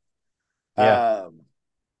separate. Yeah, Um,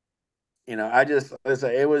 I just let's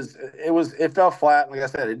say it fell flat. Like I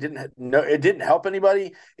said, it didn't help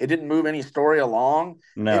anybody. It didn't move any story along.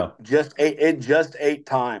 no, It just ate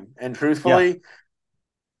time. And yeah, truthfully,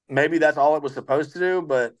 maybe that's all it was supposed to do,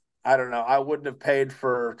 but I don't know. I wouldn't have paid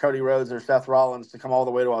for Cody Rhodes or Seth Rollins to come all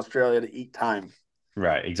the way to Australia to eat time.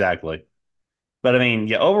 right, exactly. But I mean,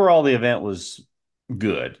 yeah, overall the event was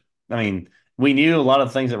good. I mean, we knew a lot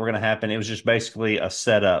of things that were going to happen. It was just basically a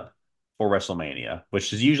setup for WrestleMania,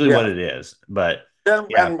 which is usually what Yeah. it is. But And,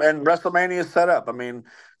 yeah, and WrestleMania is set up. I mean,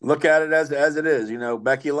 look at it as it is.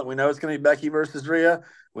 Becky. We know it's going to be Becky versus Rhea.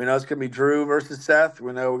 We know it's going to be Drew versus Seth.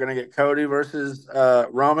 We know we're going to get Cody versus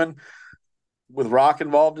Roman, with Rock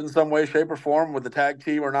involved in some way, shape, or form with the tag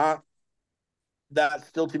team or not. That's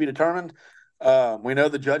still to be determined. We know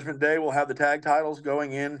the Judgment Day will have the tag titles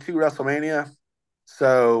going into WrestleMania.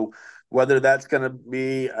 So whether that's going to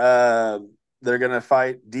be they're going to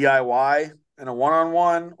fight DIY in a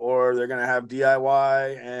one-on-one, or they're going to have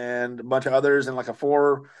DIY and a bunch of others in like a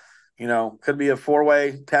could be a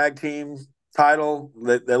four-way tag team title.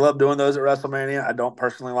 They love doing those at WrestleMania. I don't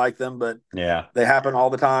personally like them, but yeah, they happen all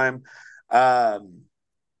the time. Um,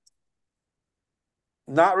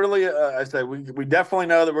 not really. I say we definitely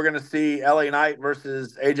know that we're going to see LA Knight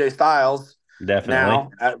versus AJ Styles now,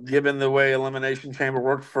 Definitely. given the way Elimination Chamber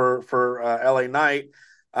worked for LA Knight.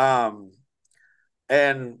 Um,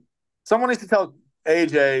 and someone needs to tell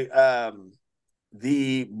AJ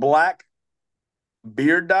the black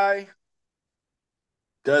beard dye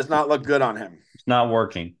does not look good on him. It's not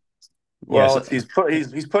working. Yes. Well,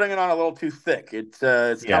 he's putting it on a little too thick. It's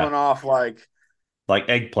Yeah. coming off like Like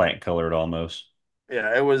eggplant colored almost.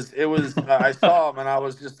 yeah. It was. I saw him and I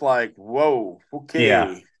was just like, whoa, Yeah.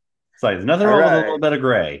 okay, It's like there's nothing all wrong with a little right. bit of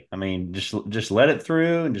gray. I mean, just let it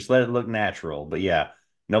through and just let it look natural. But yeah,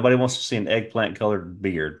 nobody wants to see an eggplant colored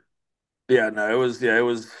beard. Yeah, no, it was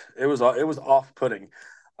it was off putting.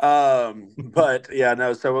 But yeah,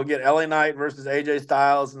 no. So we'll get LA Knight versus AJ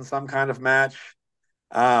Styles in some kind of match.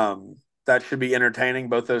 That should be entertaining.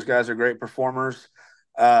 Both those guys are great performers.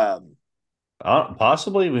 Um,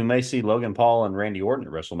 Possibly we may see Logan Paul and Randy Orton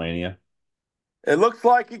at WrestleMania. it looks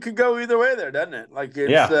like it could go either way there, doesn't it? Like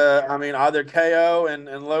it's Yeah. I mean either KO and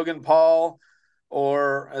Logan Paul,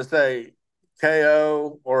 or I say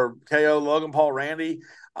KO or KO Logan Paul Randy.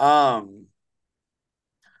 Um,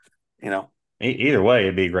 you know, Either way,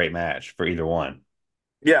 it'd be a great match for either one.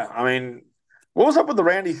 yeah, I mean, what was up with the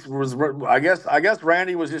Randy? Was I guess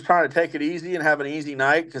Randy was just trying to take it easy and have an easy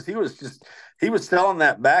night because he was selling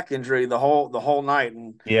that back injury the whole night,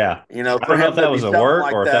 and Yeah. I for don't know if him that to be was a selling work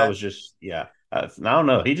like or if that that, was just, yeah. I don't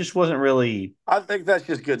know. He just wasn't really, I think that's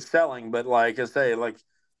just good selling. But like I say, like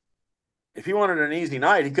if he wanted an easy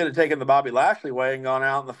night, he could have taken the Bobby Lashley way and gone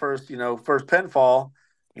out in the first pinfall.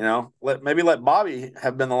 Let Bobby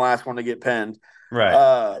have been the last one to get pinned. right.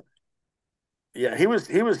 Uh, Yeah, he was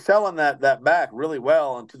selling that back really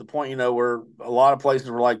well, and to the point, where a lot of places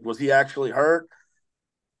were like, was he actually hurt?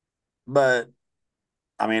 But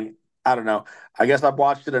I mean, I don't know. I guess I've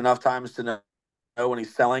watched it enough times to know when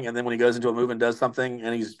he's selling, and then when he goes into a move and does something,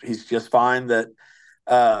 and he's just fine. That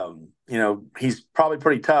he's probably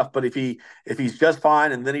pretty tough. But if he's just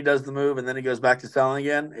fine, and then he does the move, and then he goes back to selling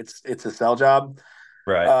again, it's a sell job.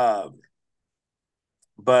 Right. Uh,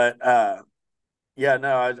 but yeah,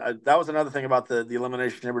 no, that was another thing about the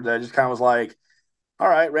elimination chamber that I just kind of was like, all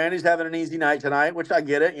right, Randy's having an easy night tonight, which I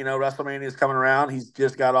get it. WrestleMania is coming around. He's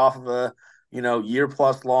just got off of a, year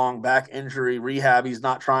plus long back injury rehab.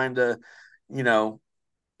 You know,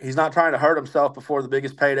 he's not trying to hurt himself before the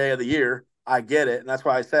biggest payday of the year. I get it. And that's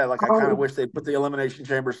why I said, like, I kind of wish they put the Elimination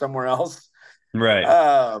Chamber somewhere else. Right.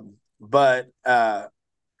 But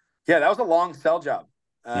yeah, that was a long sell job.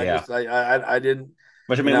 Yeah. I didn't,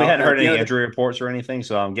 But I mean, we hadn't and at heard the any end of the, injury reports or anything,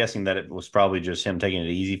 so I'm guessing that it was probably just him taking it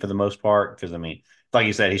easy for the most part. Because I mean, like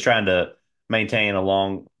you said, he's trying to maintain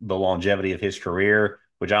along the longevity of his career,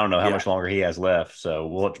 which I don't know how yeah, much longer he has left. So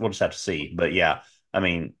we'll just have to see. But yeah, I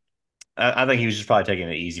mean, I think he was just probably taking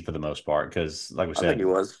it easy for the most part because, like we I think he said,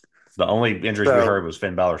 was. the only injuries we heard So, was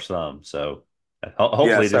Finn Balor's thumb. So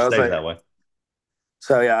yeah, hopefully it so I just was stays like, that way.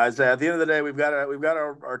 So yeah, I say at the end of the day, we've got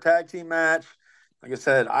our tag team match. Like I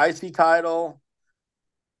said, IC title.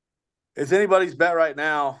 It's anybody's bet right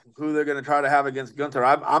now who they're going to try to have against Gunther.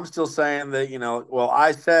 I'm still saying that well,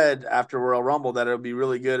 I said after Royal Rumble that it would be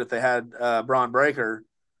really good if they had Braun Breaker.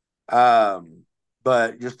 Um,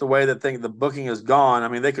 but just the way that the booking is gone, I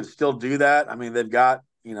mean, they could still do that. I mean, they've got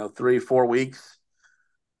 3-4 weeks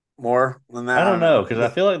more than that. I I don't don't know know. because I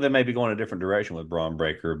feel like they may be going a different direction with Braun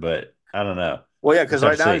Breaker, but I don't know. Well, yeah, We'll because just have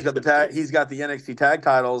right to now see. he's got the NXT tag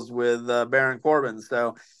titles with Baron Corbin.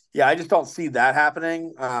 So yeah, I just don't see that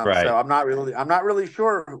happening. So Right. I'm not really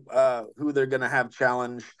sure who they're going to have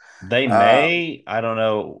challenge. They Um, may. I don't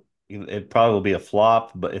know. It probably will be a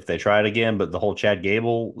flop, but if they try it again, but the whole Chad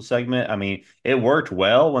Gable segment, I mean, it worked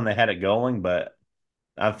well when they had it going, but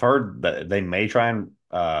I've heard that they may try and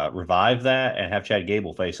revive that and have Chad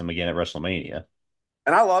Gable face him again at WrestleMania.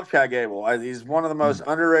 and I love Chad Gable. He's one of the most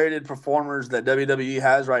underrated performers that WWE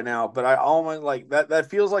has right now. But I almost like that. That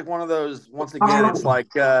feels like one of those. Once again,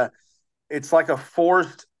 it's like a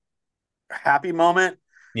forced happy moment.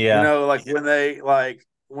 Yeah, Like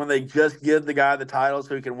when they just give the guy the title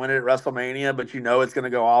so he can win it at WrestleMania, but it's going to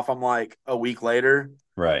go off him like a week later.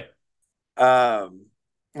 right. Um,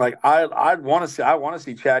 like I want to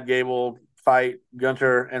see Chad Gable fight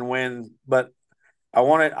Gunter and win, but I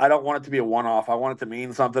don't want it to be a one off. I want it to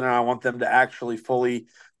mean something, and I want them to actually fully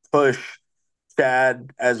push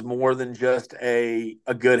Chad as more than just a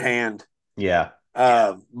good hand. Yeah,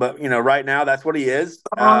 But right now that's what he is.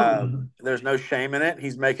 There's no shame in it.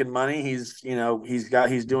 He's making money. He's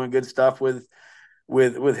doing good stuff with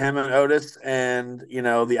him and Otis and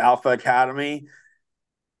the Alpha Academy.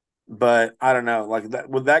 But I don't know, like that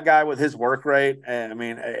with that guy with his work rate, and I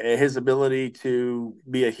mean his ability to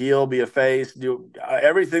be a heel, be a face, do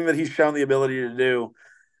everything that he's shown the ability to do.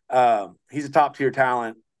 He's a top tier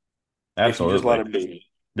talent if you just let Absolutely. him be.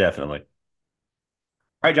 Definitely. All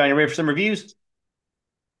right, John, you ready for some reviews?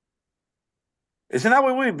 Isn't that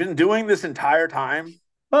what we've been doing this entire time?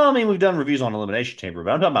 Well, I mean, we've done reviews on Elimination Chamber,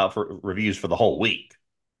 but I'm talking about for reviews for the whole week.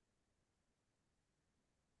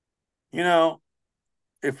 You know,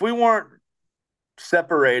 if we weren't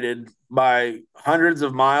separated by hundreds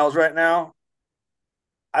of miles right now,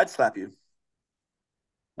 I'd slap you.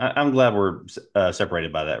 I'm glad we're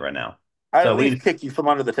separated by that right now. I'd So at least we kick you from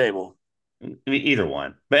under the table. either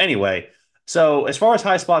one. But anyway, so as far as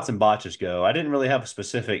high spots and botches go, I didn't really have a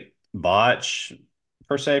specific botch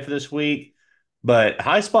per se for this week. But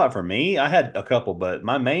high spot for me, I had a couple, but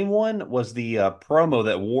my main one was the promo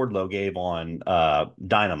that Wardlow gave on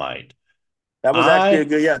Dynamite. That was actually a I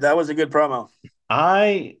good, yeah, that was a good promo.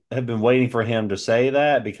 I have been waiting for him to say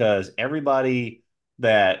that because everybody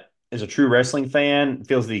that is a true wrestling fan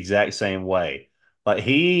feels the exact same way. Like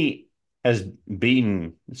he has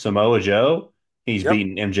beaten Samoa Joe, he's Yep,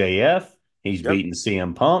 beaten MJF, he's yep, beaten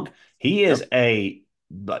CM Punk. He is yep, a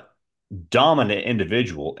like, dominant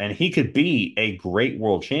individual and he could be a great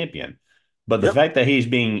world champion. But the yep. fact that he's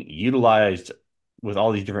being utilized with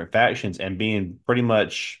all these different factions and being pretty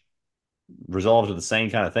much resolves to the same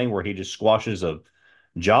kind of thing where he just squashes a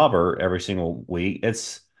jobber every single week.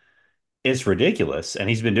 It's ridiculous, and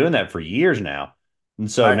he's been doing that for years now. And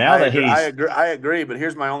so now I that agree. I he's, agree. I agree. But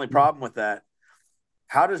here's my only problem with that.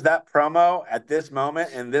 How does that promo at this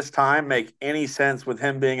moment and this time make any sense with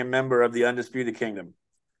him being a member of the Undisputed Kingdom?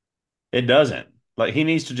 it doesn't like he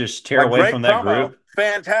needs to just tear Like away great from that promo, group.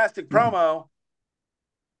 fantastic promo,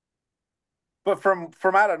 but from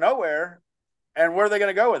out of nowhere, and where are they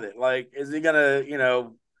going to go with it? Like, is he going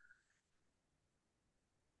to,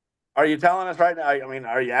 are you telling us right now? I mean,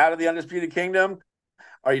 are you out of the Undisputed Kingdom?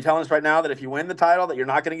 Are you telling us right now that if you win the title, that you're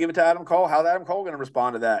not going to give it to Adam Cole? How's Adam Cole going to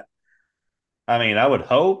respond to that? I mean, I would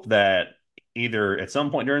hope that either at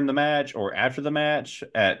some point during the match or after the match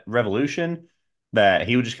at Revolution, that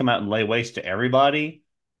he would just come out and lay waste to everybody.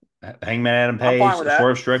 Hangman Adam I'm fine Page, with that.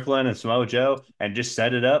 Swerve Strickland, and Samoa Joe, and just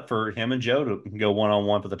set it up for him and Joe to go one on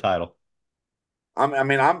one for the title.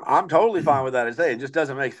 I'm totally fine with that. I say it just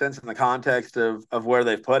doesn't make sense in the context of where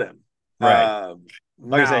they've put him. Right.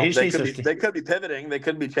 Like I said, Now he just they needs could to. be they could be pivoting, they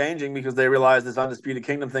could be changing because they realize this undisputed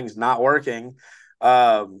kingdom thing's not working,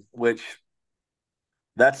 which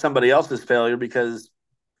that's somebody else's failure because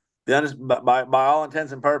by all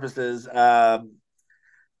intents and purposes, the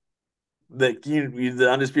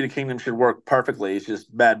undisputed kingdom should work perfectly. It's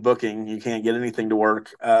just bad booking. You can't get anything to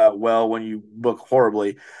work well when you book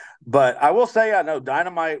horribly. But I will say, I know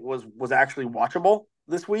Dynamite was actually watchable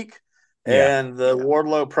this week, Yeah. and the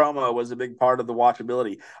Wardlow promo was a big part of the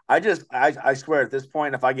watchability. I swear at this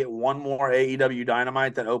point, if I get one more AEW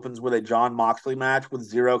Dynamite that opens with a John Moxley match with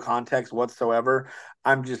zero context whatsoever,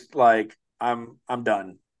 I'm just like I'm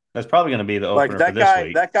done. That's probably going to be the Like opener for this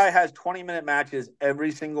week. that guy has 20-minute matches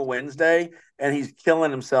every single Wednesday, and he's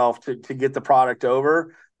killing himself to get the product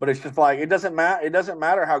over. But it's just like it doesn't matter. It doesn't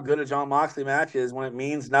matter how good a John Moxley match is when it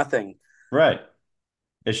means nothing. Right.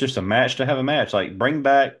 It's just a match to have a match. Like bring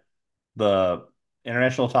back the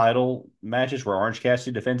international title matches where Orange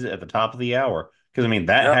Cassidy defends it at the top of the hour. Because I mean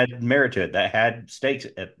that Yep. had merit to it. That had stakes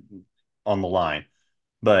on the line.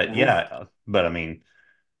 But Mm-hmm. yeah, but I mean,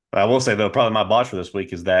 I will say though, probably my botch for this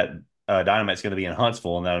week is that Dynamite's going to be in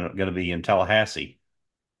Huntsville and then going to be in Tallahassee.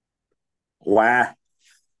 Wow.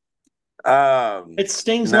 It's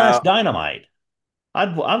Sting's last No, Dynamite.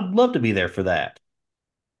 I'd love to be there for that.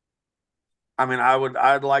 I mean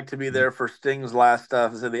I'd like to be there for Sting's last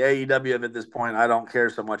stuff. So the AEW of it at this point I don't care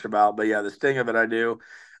so much about, but yeah, the Sting of it I do.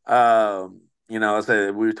 I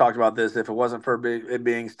say we talked about this. If it wasn't for it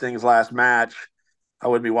being Sting's last match, I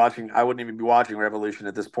wouldn't be watching. I wouldn't even be watching Revolution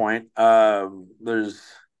at this point. I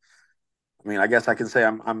mean, I guess I can say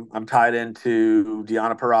I'm tied into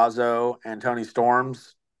Deonna Purrazzo and Tony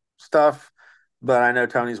Storm's stuff, but I know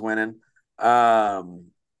Tony's winning. Um,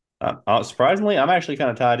 Surprisingly, I'm actually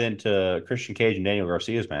kind of tied into Christian Cage and Daniel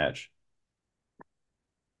Garcia's match.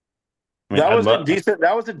 I mean, that I'd was a love. decent.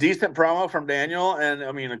 That was a decent promo from Daniel, and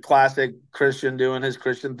I mean, a classic Christian doing his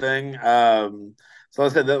Christian thing. So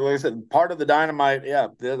like I said, part of the Dynamite, yeah,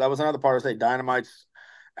 that was another part. I say Dynamite's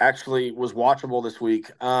actually was watchable this week.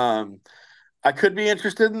 I could be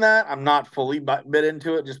interested in that. I'm not fully bit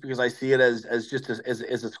into it just because I see it as just as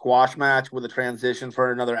a squash match with a transition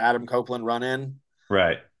for another Adam Copeland run in.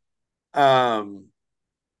 Right. Um,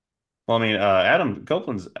 Well, I mean, Adam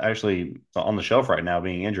Copeland's actually on the shelf right now,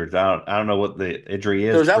 being injured. I don't know what the injury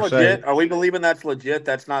So is is that per se. legit? Are we believing that's legit?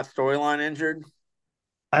 That's not storyline injured?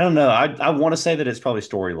 I don't know. I want to say that it's probably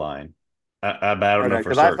storyline, but I don't know Okay,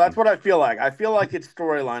 for because that's certain. what I feel like. I feel like it's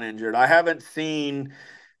storyline injured. I haven't seen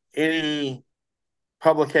any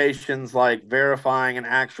publications like verifying an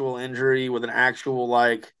actual injury with an actual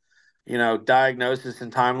diagnosis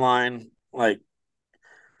and timeline.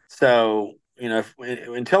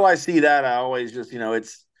 Until I see that, I always just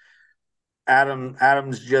it's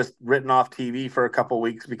Adam's just written off TV for a couple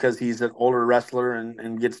weeks because he's an older wrestler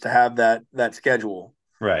and gets to have that schedule.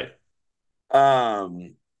 Right.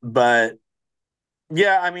 But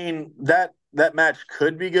yeah, I mean that match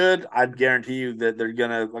could be good. I'd guarantee you that they're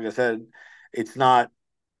gonna, like I said, it's not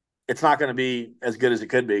it's not going to be as good as it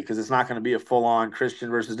could be because it's not going to be a full on Christian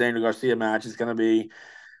versus Daniel Garcia match. It's going to be,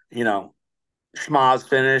 you know, schmaz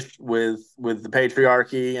finish with the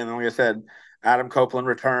patriarchy, and then, like I said, Adam Copeland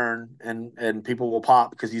return, and people will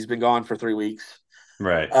pop because he's been gone for 3 weeks.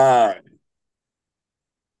 Right. Uh,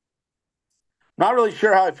 Not really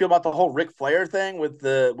sure how I feel about the whole Ric Flair thing with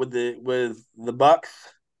the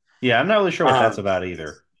Bucks. Yeah, I'm not really sure what that's Um, about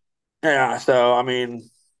either. yeah, so I mean,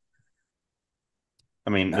 I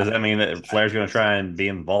mean, does that mean that Flair's going to try and be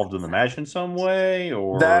involved in the match in some way,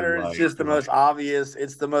 that or or it's like, just the most obvious.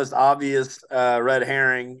 It's the most obvious red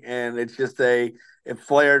herring, and it's just a if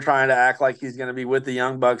Flair trying to act like he's going to be with the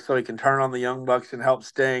Young Bucks so he can turn on the Young Bucks and help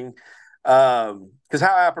Sting. Because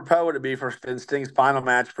how apropos would it be for Sting's final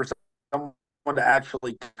match for someone to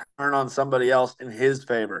actually turn on somebody else in his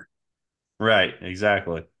favor? right?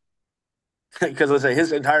 Exactly. Because let's say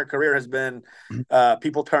his entire career has been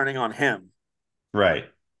people turning on him.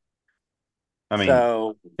 Right. I mean,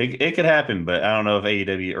 So it could happen, but I don't know if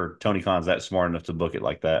AEW or Tony Khan's that smart enough to book it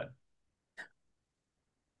like that.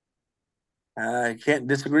 I can't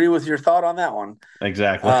disagree with your thought on that one.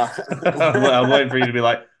 Exactly. Uh, I'm waiting for you to be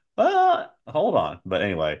like, hold on. But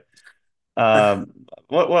anyway,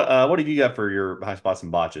 what have you got for your high spots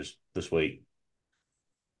and botches this week,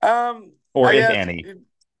 or I if guess any?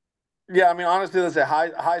 yeah. I mean, honestly, let's say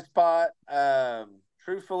high spot.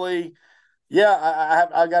 Truthfully, yeah,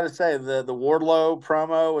 I got to say the Wardlow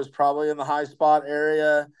promo was probably in the high spot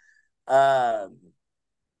area. Um,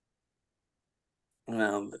 you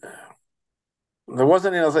know, there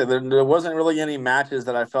wasn't any. I'll say there wasn't really any matches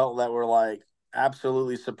that I felt that were like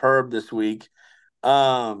absolutely superb this week.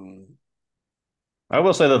 Um, I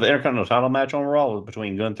will say though, the Intercontinental title match on Raw was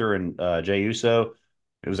between Gunther and Jey Uso.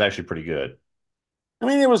 It was actually pretty good. I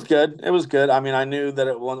mean, it was good. It was good. I mean, I knew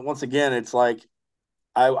that once again, it's like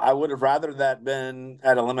I would have rather that been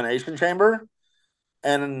at Elimination Chamber.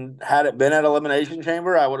 And had it been at Elimination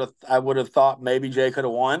Chamber, I would have thought maybe Jay could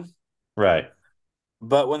have won. Right.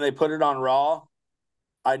 But when they put it on Raw,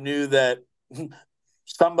 I knew that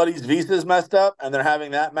somebody's visa is messed up and they're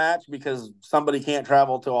having that match because somebody can't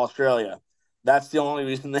travel to Australia. That's the only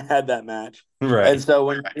reason they had that match. And Right. so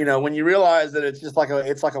when you realize that it's just like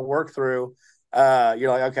a work through, you're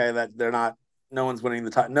like, okay, that they're not no one's winning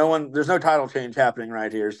the title. No one there's no title change happening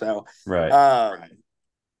right here. So Right. uh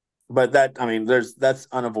but that I mean, that's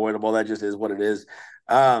unavoidable. That just is what it is.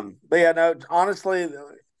 But yeah, no, honestly,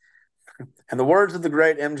 in the words of the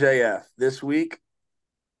great MJF, this week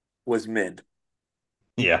was mid.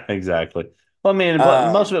 Yeah, exactly. Well, I mean, but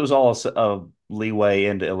most Um, of it was all leeway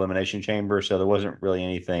into Elimination Chamber, so there wasn't really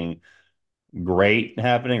anything great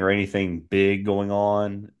happening or anything big going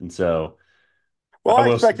on. And so well, I I will,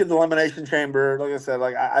 expected the elimination chamber. Like I said,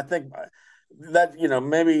 I think that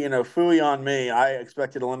maybe fooey on me. I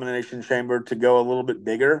expected elimination chamber to go a little bit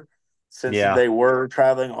bigger since yeah, they were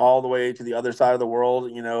traveling all the way to the other side of the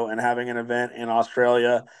world, and having an event in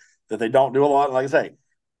Australia that they don't do a lot. Like I say,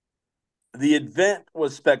 the event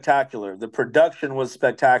was spectacular. The production was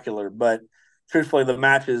spectacular, but truthfully, the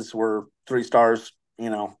matches were 3 stars.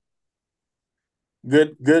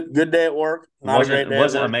 Good day at work. Not a great day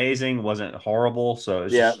at wasn't work. amazing, wasn't horrible. So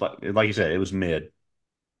it's Yeah, just like you said, it was mid.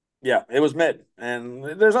 yeah, it was mid, and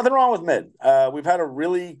there's nothing wrong with mid. We've had a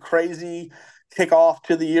really crazy kickoff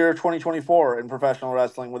to the year 2024 in professional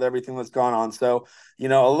wrestling with everything that's gone on. So, a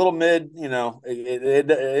little mid,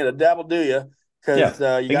 it dabble do you Yeah, because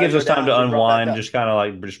you it got to gives go us time down to to be brought back unwind, up. just kind of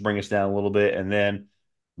like just bring us down a little bit, and then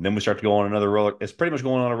we start to go on another roller. It's pretty much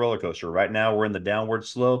going on a roller coaster right now. We're in the downward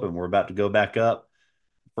slope, and we're about to go back up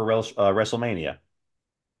for WrestleMania.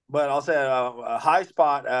 But I'll say a high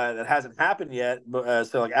spot that hasn't happened yet. But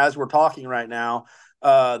so, like as we're talking right now,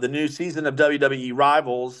 the new season of WWE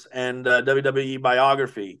Rivals and WWE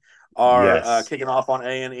Biography are Yes. kicking off on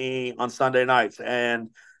A&E on Sunday nights, and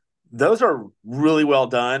those are really well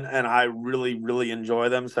done, and I really, really enjoy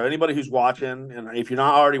them. So anybody who's watching, and if you're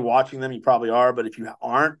not already watching them, you probably are. But if you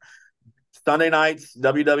aren't, Sunday nights,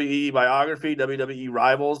 WWE biography, WWE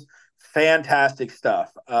rivals, fantastic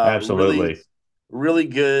stuff. Really, Absolutely. really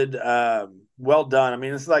good. Well done. I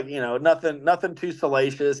mean, it's like nothing too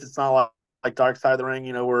salacious. It's not like Dark Side of the Ring.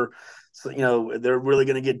 Where they're really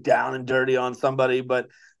going to get down and dirty on somebody, but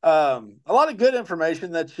a lot of good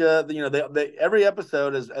information that every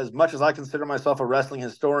episode, as much as I consider myself a wrestling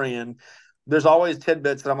historian, there's always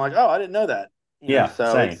tidbits that I'm like, oh, I didn't know that. Yeah,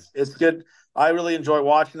 So same. it's good. I really enjoy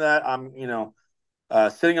watching that. I'm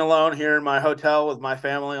sitting alone here in my hotel with my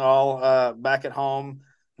family, all back at home,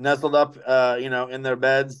 nestled up, in their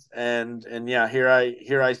beds, and yeah, here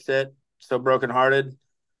I sit, so brokenhearted,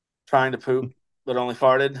 trying to poop, but only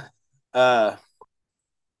farted. Uh,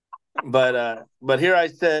 but here I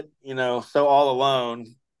sit, so all alone.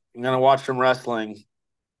 I'm gonna watch some wrestling.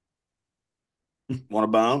 Want a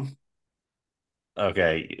bone?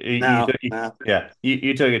 Okay. No, no. Yeah,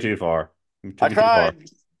 you took it too far. You I took it too far. tried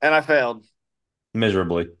and I failed,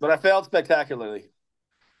 Miserably. but I failed spectacularly.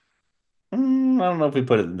 I don't know if we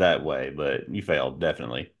put it that way, but you failed,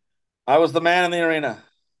 definitely. I was the man in the arena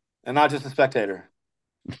and not just a spectator.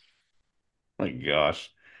 My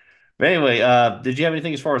gosh. But anyway, did you have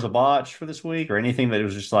anything as far as a botch for this week or anything that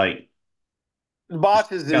was just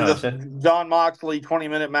Botches kind is of upset? the John Moxley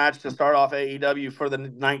 20-minute match to start off AEW for the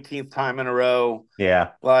 19th time in a row.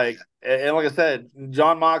 Yeah. Like I said,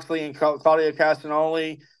 John Moxley and Claudio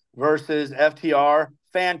Castagnoli versus FTR,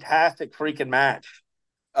 fantastic freaking match.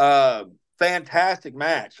 Uh, Fantastic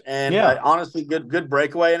match, and I Yeah. honestly good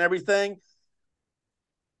breakaway and everything.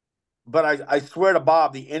 But I swear to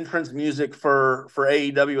Bob, the entrance music for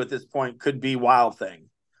AEW at this point could be Wild Thing.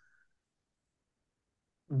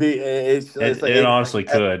 It's It honestly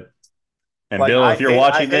could. And like Bill, if you're I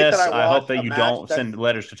watching hate that this, I I hope watched that a you match don't that's. send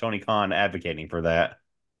letters to Tony Khan advocating for that.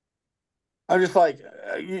 I'm just like,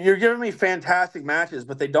 you're giving me fantastic matches,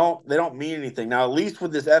 but they don't mean anything. Now, at least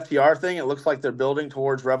with this FTR thing, it looks like they're building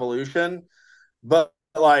towards Revolution. But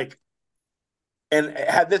like, and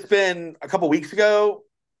had this been a couple weeks ago,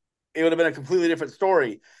 it would have been a completely different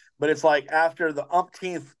story. But it's like after the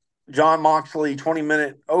umpteenth John Moxley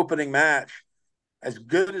 20-minute opening match, as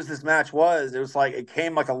good as this match was, it was like it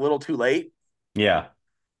came like a little too late. Yeah,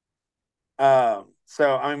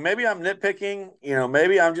 So I mean, maybe I'm nitpicking.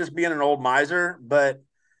 Maybe I'm just being an old miser, but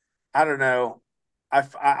I don't know.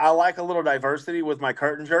 I like a little diversity with my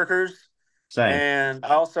curtain jerkers. same. And I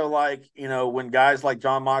also like, when guys like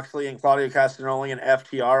John Moxley and Claudio Castagnoli and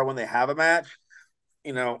FTR, when they have a match,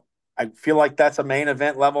 you know, I feel like that's a main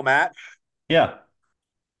event level match. Yeah,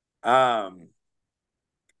 Um,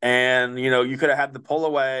 and, you could have had the pull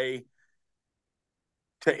away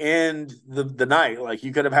to end the night. Like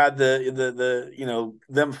you could have had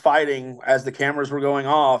them fighting as the cameras were going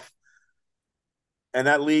off, and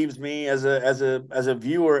that leaves me as a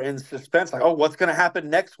viewer in suspense, like, oh, what's going to happen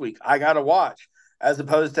next week? I got to watch, as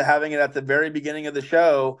opposed to having it at the very beginning of the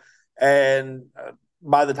show, and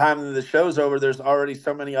by the time the show's over, there's already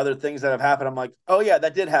so many other things that have happened. I'm like, oh yeah,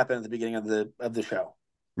 that did happen at the beginning of the show.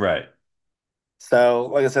 right. So,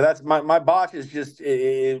 like I said, that's my botch is just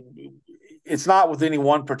it's not with any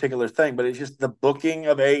one particular thing, but it's just the booking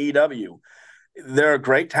of AEW. There are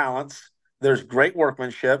great talents. There's great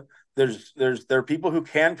workmanship. There are people who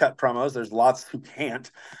can cut promos. There's lots who can't.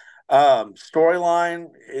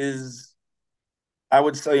 Storyline is, I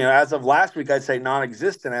would say, as of last week, I'd say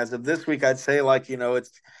non-existent. As of this week, I'd say like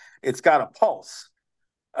it's got a pulse.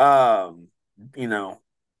 Um, you know,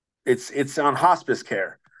 it's on hospice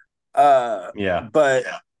care. Uh, Yeah, but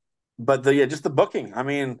just the booking. I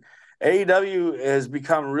mean, AEW has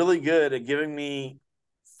become really good at giving me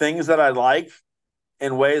things that I like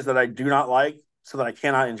in ways that I do not like, so that I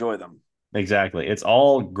cannot enjoy them. exactly. It's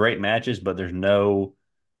all great matches, but there's no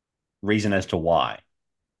reason as to why.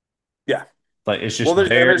 Yeah. Like it's Well, just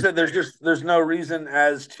there's and there. there's no reason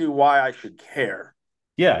as to why I should care.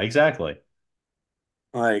 Yeah, exactly.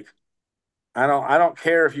 Like I don't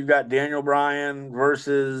care if you've got Daniel Bryan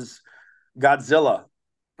versus Godzilla.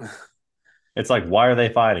 It's like, why are they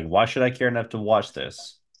fighting? Why should I care enough to watch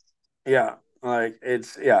this? Yeah, like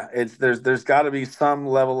it's there's got to be some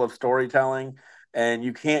level of storytelling, and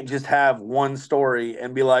you can't just have one story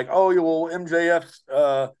and be like, oh, yeah, well, MJF's,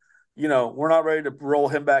 we're not ready to roll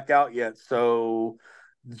him back out yet, so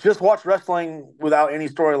just watch wrestling without any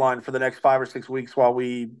storyline for the next 5 or 6 weeks while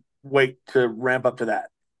we wait to ramp up to that.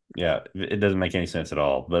 Yeah, it doesn't make any sense at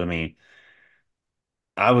all. But I mean,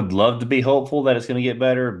 I would love to be hopeful that it's going to get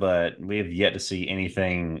better, but we have yet to see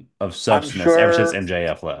anything of I'm substance ever since sure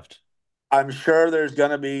MJF left. I'm sure there's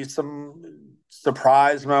going to be some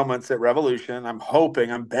surprise moments at Revolution. I'm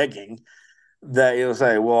hoping, I'm begging that you'll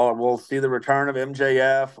say, well, we'll see the return of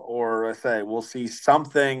MJF, or I say we'll see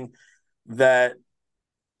something that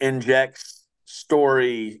injects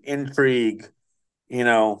story, intrigue, you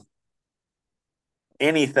know,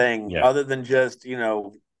 anything Yeah. other than just,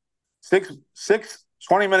 six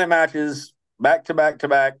 20-minute matches back to back to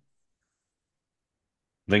back.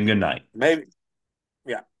 Then good night. Maybe,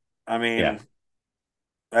 yeah. I Yeah. mean,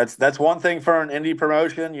 that's one thing for an indie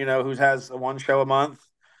promotion, who has one show a month.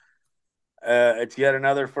 It's yet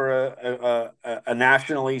another for a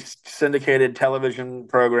nationally syndicated television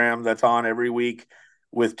program that's on every week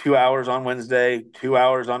with 2 hours on Wednesday, 2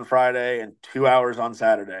 hours on Friday, and 2 hours on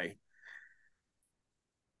Saturday.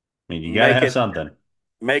 I mean, you got to Make have it something.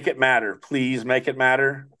 make it matter, please. Make it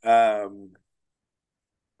matter. Yeah,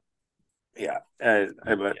 but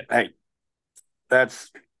Yeah. hey,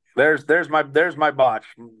 that's there's my botch.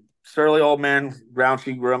 Surly old man,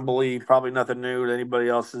 grouchy, grumbly. Probably nothing new that anybody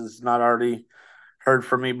else has not already heard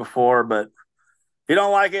from me before. But if you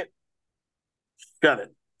don't like it, shut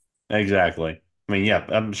it. Exactly. I mean, yeah,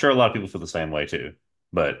 I'm sure a lot of people feel the same way too.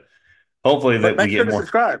 But hopefully But that we make get sure to more.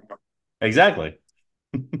 subscribe. Exactly.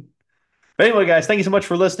 But anyway, guys, thank you so much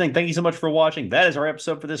for listening. Thank you so much for watching. That is our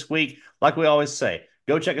episode for this week. Like we always say,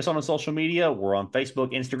 go check us on social media. We're on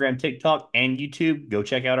Facebook, Instagram, TikTok, and YouTube. Go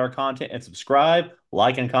check out our content and subscribe,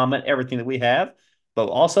 like, and comment everything that we have. But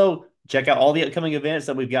also check out all the upcoming events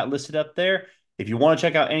that we've got listed up there. If you want to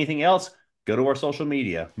check out anything else, go to our social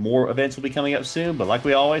media. More events will be coming up soon. But like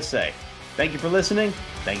we always say, thank you for listening.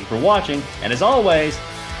 Thank you for watching. And as always,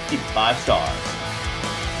 keep 5 stars.